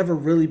 I've never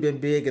really been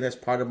big, and that's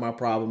part of my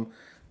problem.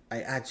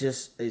 I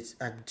just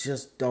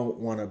don't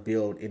want to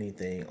build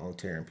anything on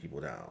tearing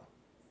people down.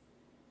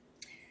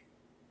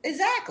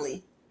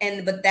 Exactly,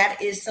 but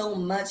that is so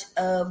much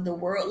of the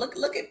world.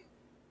 Look at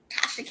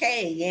Tasha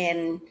K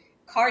and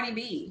Cardi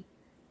B.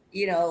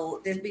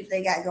 This beef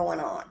they got going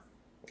on.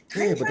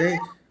 I ain't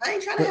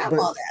trying to have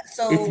all that.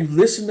 So if you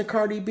listen to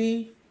Cardi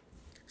B,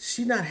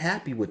 she not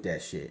happy with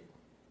that shit.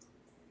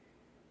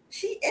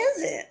 She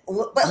isn't.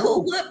 But who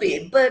would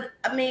be? But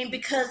I mean,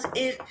 because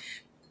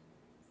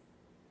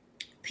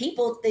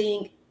people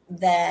think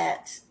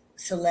that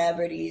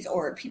celebrities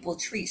or people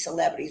treat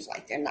celebrities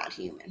like they're not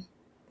human.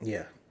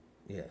 Yeah.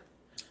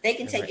 They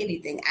can take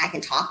anything. I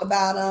can talk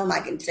about them. I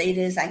can say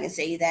this. I can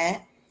say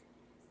that.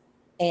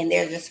 And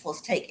they're just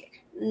supposed to take it.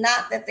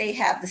 Not that they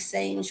have the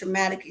same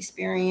traumatic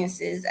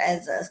experiences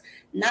as us.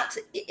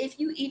 If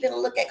you even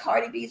look at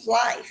Cardi B's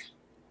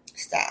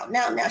lifestyle.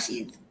 Now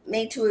she's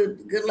made to a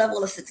good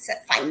level of success,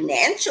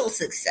 financial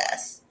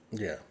success.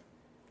 Yeah.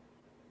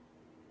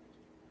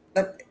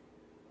 But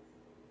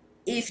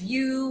if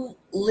you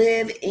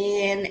live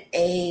in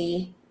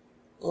a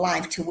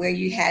life to where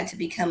you had to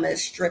become a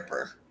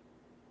stripper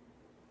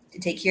to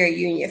take care of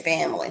you and your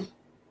family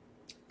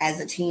as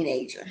a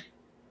teenager,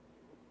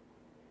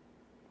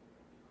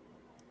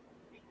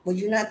 would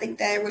you not think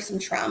there was some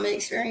trauma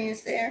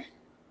experience there?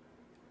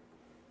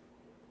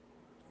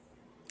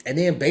 And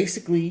then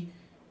basically,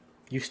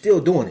 you're still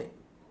doing it.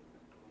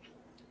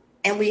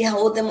 And we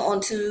hold them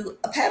onto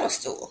a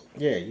pedestal.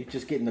 Yeah, you're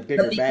just getting a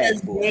bigger bag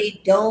for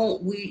it.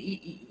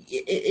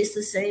 It's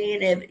the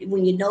saying that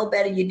when you know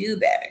better, you do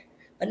better.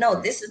 But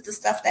no, this is the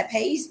stuff that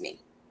pays me.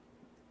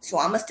 So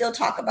I'm going to still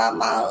talk about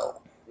my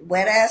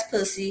wet ass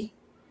pussy.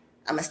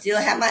 I'm going to still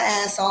have my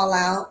ass all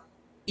out,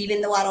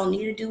 even though I don't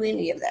need to do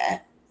any of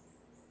that.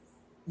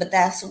 But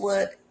that's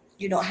what,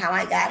 how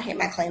I got here,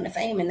 my claim to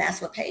fame, and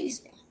that's what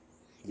pays me.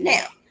 Yeah.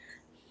 Now,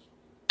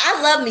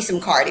 I love me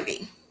some Cardi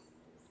B.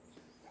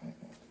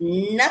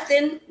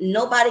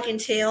 Nobody can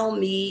tell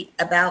me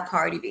about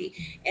Cardi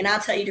B. And I'll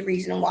tell you the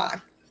reason why.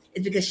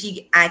 It's because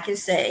I can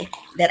say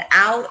that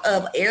out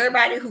of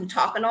everybody who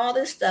talking all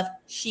this stuff,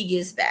 she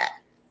gives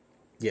back.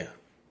 Yeah.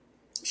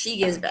 She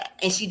gives back.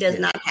 And she does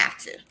not have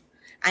to.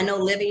 I know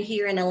living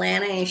here in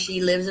Atlanta, and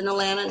she lives in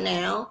Atlanta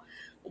now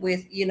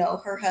with,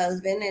 her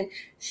husband, and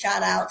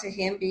shout out to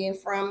him being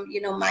from,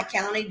 my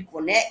county,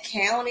 Gwinnett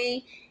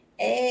County,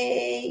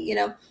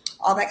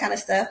 all that kind of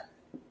stuff.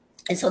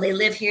 And so they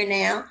live here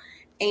now,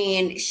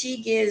 and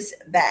she gives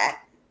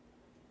back.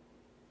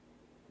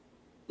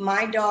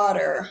 My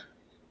daughter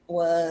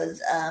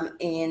was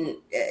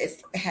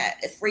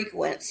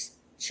frequents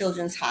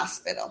Children's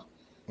Hospital.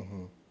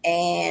 Mm-hmm.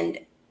 And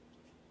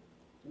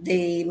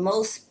the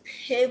most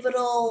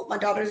pivotal, my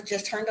daughter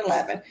just turned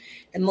 11,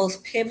 the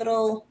most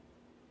pivotal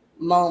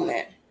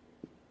moment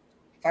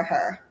for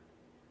her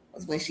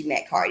was when she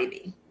met Cardi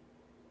B.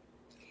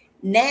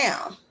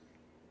 Now,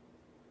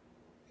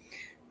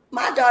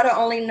 my daughter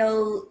don't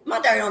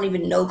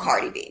even know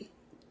Cardi B.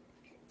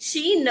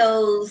 She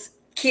knows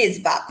Kids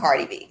Bop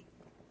Cardi B.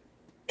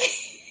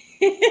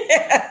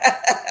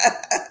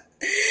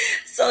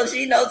 So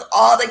she knows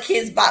all the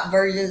Kids Bop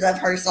versions of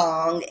her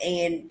song,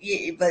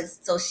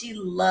 so she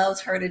loves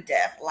her to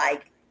death.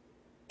 Like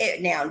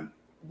now,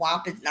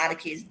 WAP is not a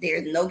kids.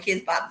 There's no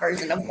Kids Bop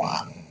version of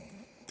WAP.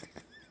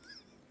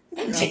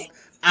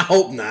 I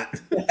hope not.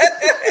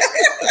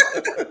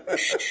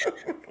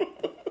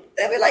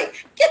 They'll be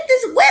like, get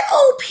this wet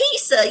old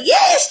pizza.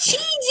 Yeah, it's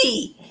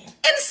cheesy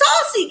and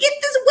saucy. Get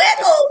this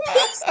wet old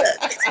pizza.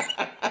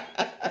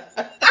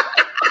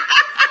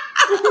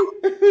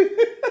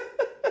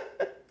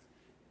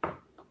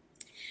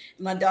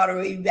 My daughter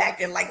will be back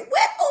there like,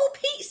 wet old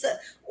pizza.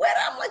 Wet.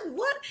 I'm like,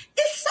 what?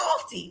 It's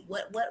salty.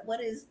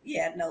 What is?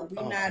 Yeah, no,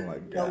 we're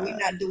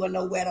not doing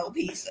no wet old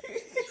pizza.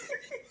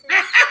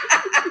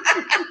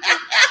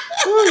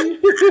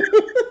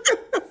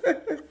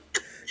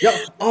 Yo,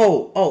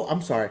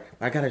 I'm sorry.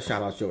 I gotta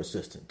shout out your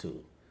assistant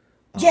too.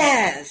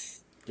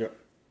 Yes. You're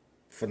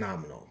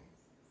phenomenal.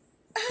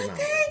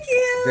 Thank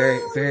you.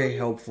 Very, very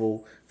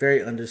helpful,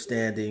 very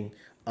understanding.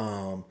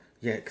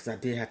 Yeah, because I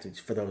did have to,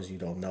 for those of you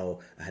who don't know,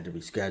 I had to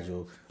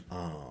reschedule.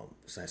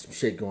 So I had some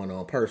shit going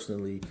on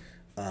personally.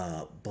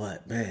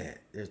 But man,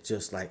 it's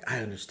just like, I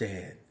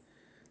understand.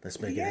 Let's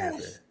make it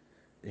happen.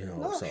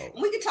 So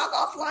we could talk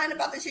offline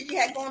about the shit you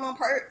had going on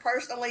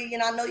personally.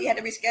 I know you had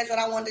to reschedule.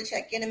 I wanted to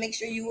check in and make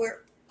sure you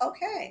were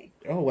okay.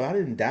 Oh, well, I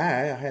didn't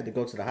die. I had to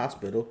go to the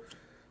hospital.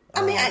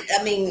 I mean,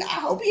 I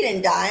hope you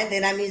didn't die.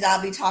 Then that means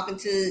I'll be talking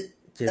to.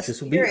 Yeah,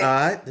 this will be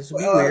odd. This will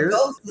be weird.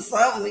 Ghost or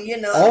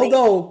something,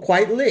 Although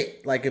quite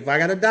lit. Like if I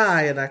gotta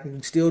die and I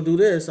can still do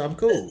this, I'm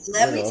cool.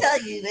 Let me tell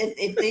you,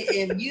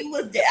 if you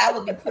was there, I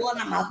would be pulling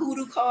out my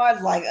hoodoo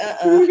cards. Like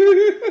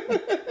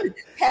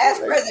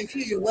past, present,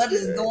 future. What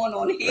is going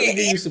on here? Let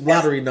me give you some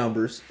lottery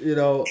numbers. I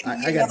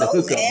got the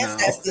hookup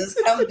ancestors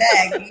now.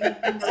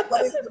 Come back.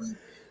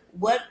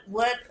 What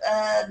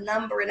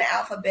number in the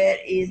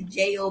alphabet is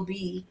JOB?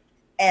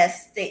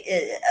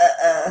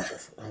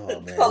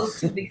 Close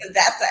to, because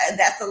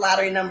that's the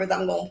lottery numbers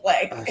I'm gonna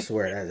play. I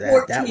swear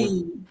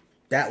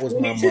that was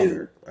my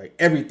mother. Like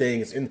everything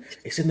is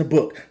it's in the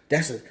book.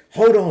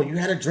 Hold on, you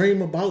had a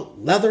dream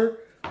about leather?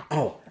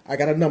 Oh, I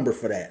got a number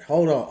for that.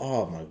 Hold on.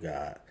 Oh my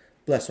God.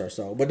 Bless her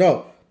soul. But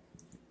no,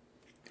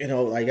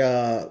 like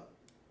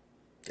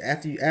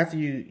after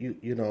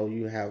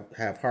you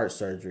have heart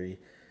surgery,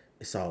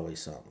 it's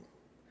always something.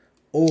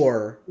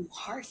 Or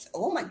heart.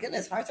 Oh my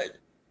goodness, heart surgery.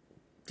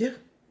 Yeah.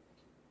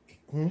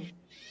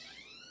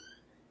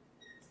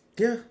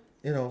 Yeah,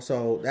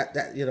 so that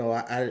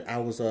I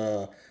was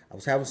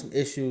having some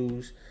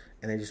issues,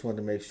 and I just wanted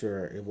to make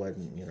sure it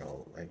wasn't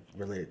like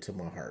related to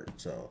my heart.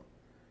 So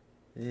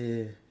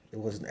it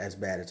wasn't as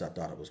bad as I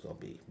thought it was gonna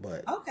be.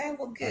 But okay,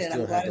 well, good.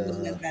 I'm glad it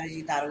wasn't as bad as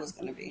you thought it was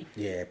gonna be.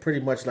 Yeah, pretty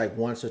much like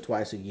once or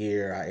twice a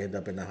year, I end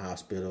up in the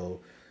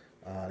hospital.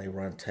 They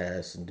run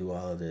tests and do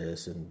all of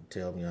this and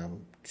tell me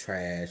I'm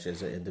trash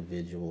as an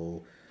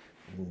individual.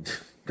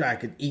 I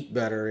could eat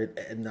better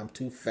and I'm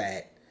too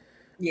fat.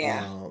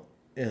 Yeah.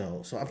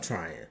 So I'm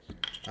trying.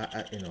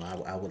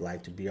 I would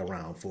like to be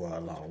around for a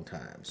long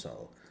time.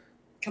 So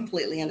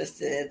completely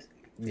understood.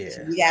 Yeah.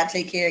 So you gotta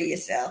take care of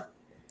yourself.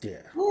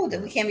 Yeah. Ooh,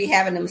 we can't be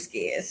having them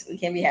scares.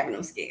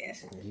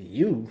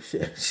 You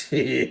shit.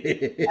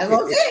 That's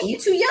what I'm saying. You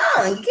too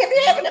young. You can't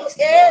be having them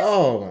scares.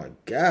 Oh my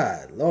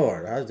God,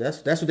 Lord.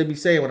 That's what they be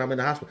saying when I'm in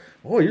the hospital.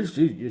 Oh,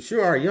 you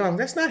sure are young.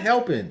 That's not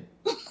helping.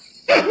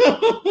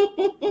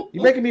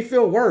 You're making me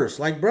feel worse.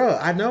 Like, bro,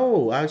 I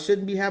know I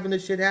shouldn't be having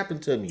this shit happen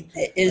to me.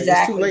 Exactly. Like,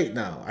 it's too late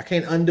now. I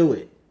can't undo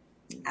it.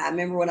 I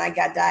remember when I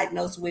got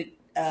diagnosed with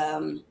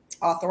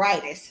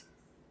arthritis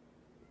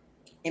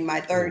in my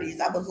 30s.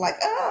 I was like,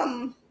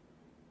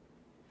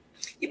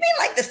 you mean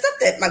like the stuff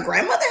that my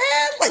grandmother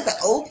has, like the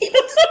old people?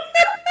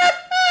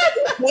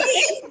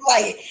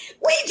 Like,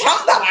 what are you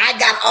talking about? I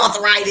got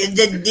arthritis,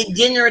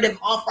 degenerative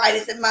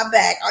arthritis in my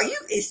back. Are you?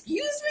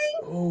 Excuse me?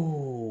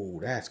 Oh,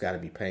 that's got to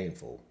be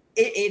painful.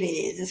 It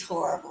is. It's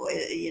horrible.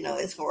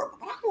 It's horrible.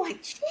 But I'm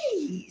like,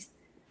 geez,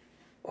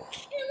 can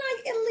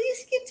I at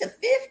least get to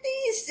 50,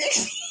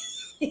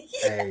 60?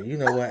 Hey, you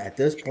know what? At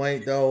this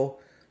point, though,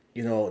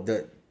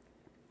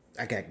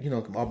 I got,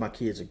 all my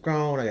kids are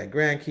grown. I got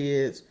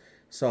grandkids.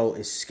 So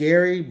it's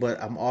scary,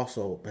 but I'm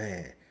also,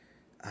 man,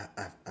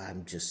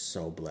 I'm just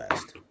so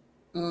blessed.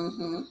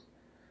 Mm-hmm.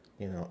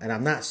 And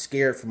I'm not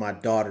scared for my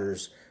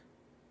daughter's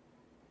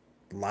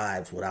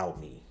lives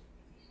without me.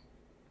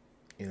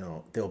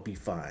 They'll be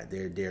fine.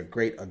 They're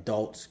great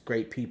adults,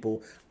 great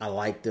people. I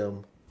like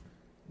them,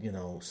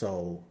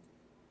 so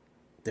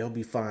they'll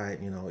be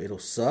fine. It'll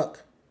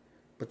suck,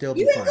 but they'll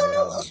be fine.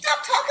 Stop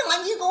talking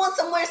like you're going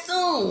somewhere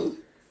soon.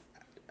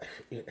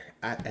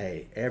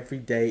 Every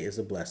day is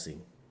a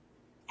blessing.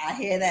 I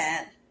hear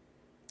that.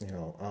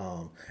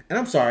 And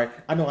I'm sorry.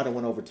 I know I done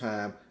went over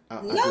time.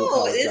 I do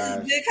No, this is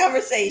apologize. good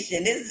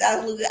conversation.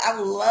 I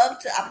would love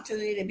to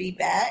opportunity to be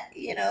back.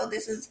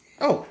 This is,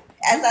 Oh,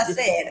 as I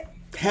said,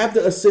 have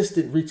the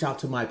assistant reach out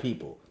to my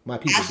people. My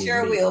people I being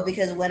sure me. will,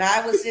 because when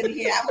I was sitting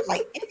here, I was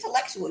like,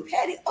 intellectual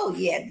Patty. Oh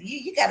yeah,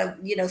 you gotta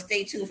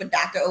stay tuned for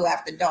Dr. O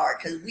After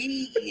Dark, because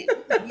we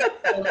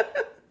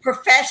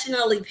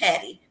professionally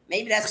Patty.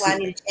 Maybe that's why I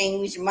need to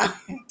change my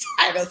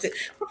title to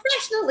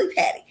professionally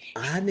Patty.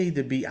 I need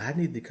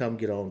to come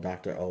get on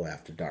Dr. O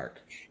After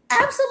Dark.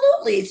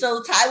 Absolutely.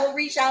 So Ty will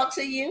reach out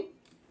to you.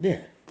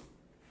 Yeah.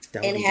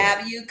 And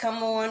have you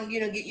come on,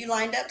 get you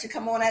lined up to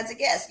come on as a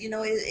guest.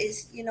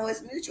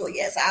 It's mutual.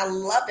 Yes, I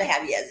love to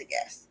have you as a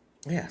guest.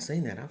 Yeah, I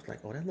seen that. I was like,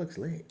 oh, that looks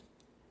lit.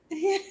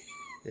 I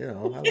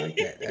like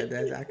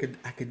that.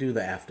 I could do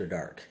the After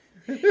Dark.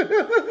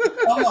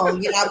 Come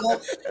on,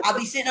 I'll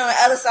be sitting on the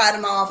other side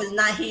of my office,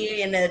 not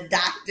here in the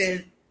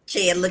doctor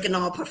chair, looking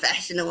all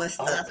professional and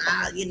stuff.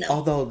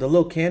 Although the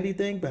little candy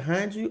thing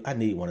behind you, I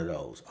need one of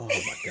those. Oh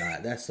my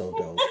God, that's so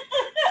dope.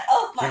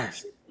 Oh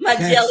my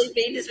jelly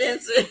bean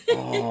dispenser.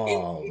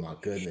 Oh my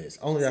goodness!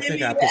 Only I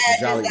think I put put some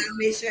Jolly. I'll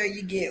make sure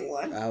you get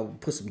one. I'll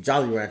put some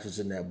Jolly Ranchers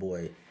in that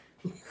boy.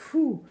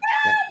 Whew.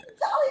 I don't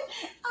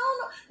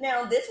know.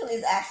 Now this one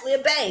is actually a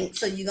bank,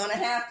 so you're gonna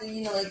have to,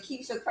 it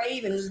keeps your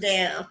cravings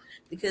down,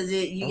 because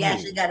you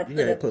actually got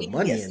to put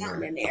money in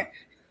there.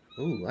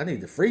 Ooh, I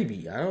need the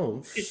freebie.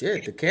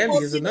 The candy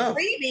is enough.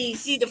 The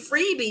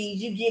freebies,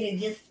 you get it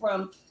just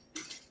from,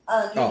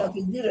 because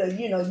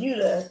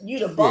you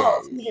the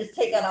boss. Yeah. You just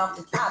take it off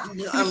the top.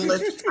 You unlist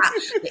the top.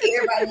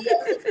 Everybody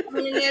else is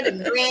coming in there, the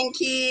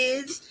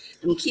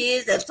grandkids, them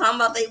kids that's talking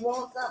about they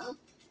want something.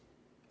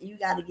 You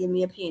got to give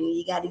me a penny.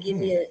 You got to give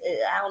me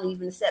I don't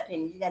even accept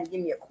pennies. You got to give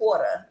me a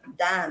quarter, a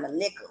dime, a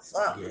nickel,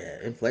 something.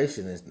 Yeah,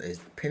 inflation is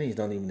pennies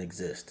don't even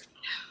exist.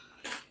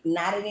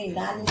 Not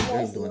anymore.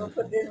 So we'll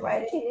put this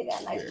right in here.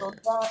 Got a nice little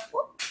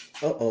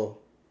Uh-oh.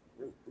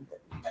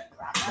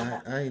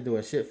 I ain't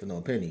doing shit for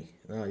no penny.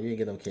 No, you ain't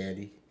get no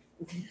candy.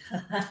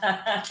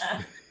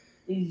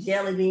 These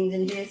jelly beans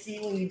in here. See,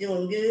 when you're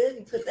doing good,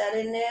 you put that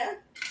in there.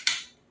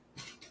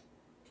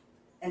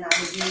 And I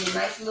will give you a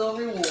nice little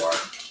reward.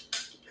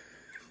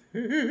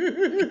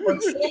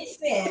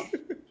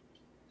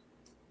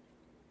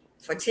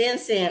 For 10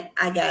 cents,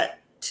 I got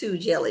 2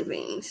 jelly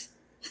beans.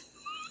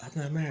 I'm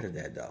not mad at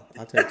that, though.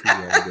 I'll take 2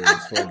 jelly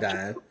beans for a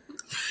dime.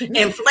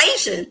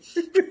 Inflation.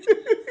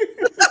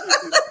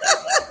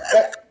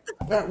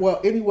 Well,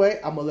 anyway,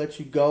 I'm gonna let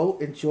you go.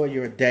 Enjoy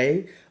your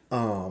day.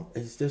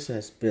 This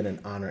has been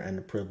an honor and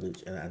a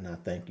privilege, and I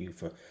thank you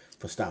for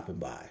stopping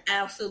by.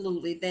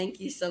 Absolutely,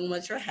 thank you so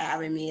much for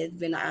having me. It's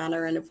been an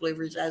honor and a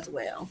privilege as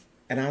well.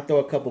 And I'll throw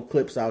a couple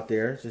clips out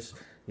there, just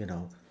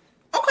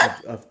okay,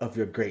 of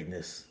your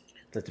greatness.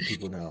 Let the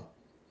people know.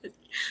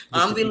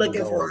 I'm gonna be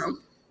looking for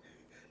them.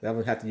 I'm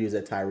gonna have to use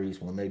that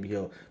Tyrese one. Maybe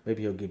he'll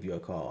give you a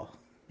call.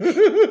 Yes,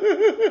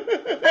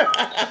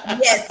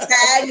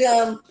 tag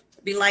him.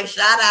 Be like,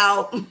 shout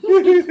out.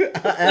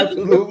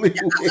 Absolutely.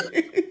 Shout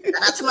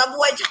out to my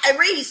boy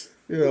Tyrese.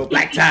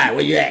 Black Ty,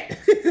 where you at?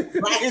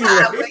 Black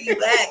Ty, where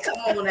you at? Come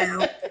on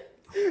now.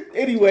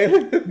 Anyway,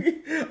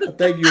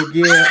 thank you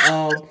again.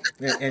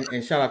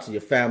 And shout out to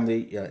your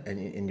family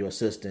and your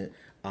assistant.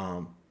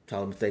 Tell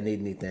them if they need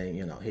anything,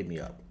 hit me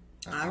up.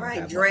 All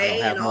right, Dre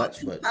and all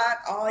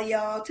Tupac, all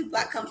y'all.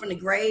 Tupac come from the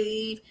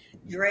grave.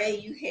 Dre,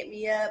 you hit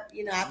me up.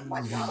 I can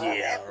watch all that.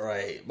 Yeah,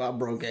 right. My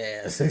broke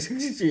ass.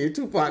 Shit,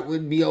 Tupac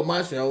wouldn't be on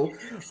my show,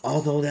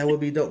 although that would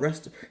be dope.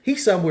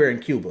 He's somewhere in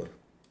Cuba.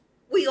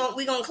 We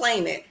gonna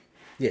claim it.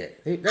 Yeah,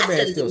 that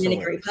man's still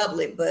Dominican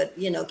somewhere. Republic, but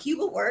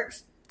Cuba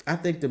works. I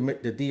think the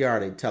DR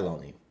they tell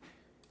on him.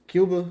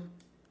 Cuba.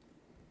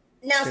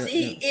 Now,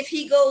 see, if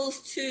he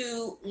goes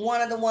to one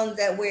of the ones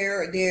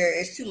where there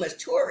is too much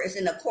tourists,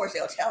 and of course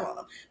they'll tell on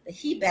him. But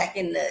he back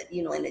in the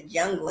in the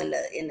jungle, in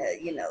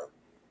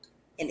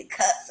the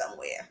cut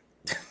somewhere,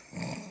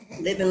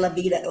 living la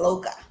vida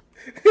loca.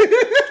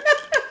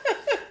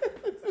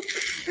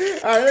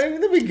 All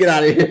right, let me get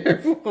out of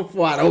here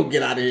before I don't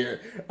get out of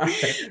here. All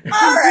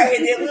right,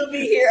 and then we'll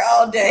be here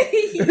all day.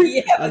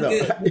 You have a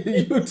good.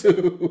 You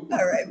too.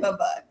 All right,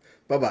 bye-bye.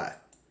 Bye-bye.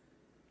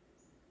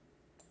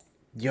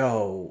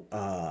 Yo,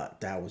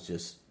 that was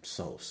just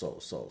so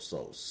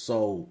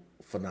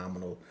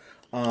phenomenal.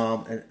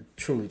 And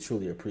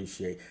truly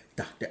appreciate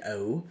Dr.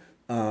 O.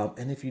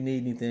 And if you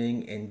need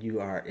anything and you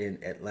are in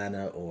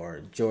Atlanta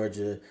or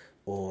Georgia,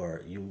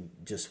 or you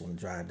just want to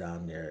drive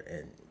down there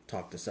and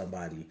talk to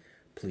somebody,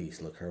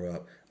 please look her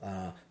up.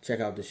 Check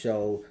out the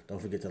show.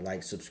 Don't forget to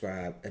like,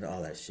 subscribe, and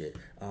all that shit.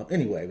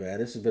 Anyway, man,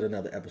 this has been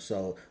another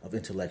episode of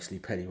Intellectually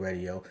Petty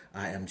Radio.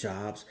 I am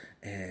Jobs,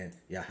 and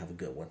y'all have a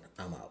good one.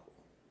 I'm out.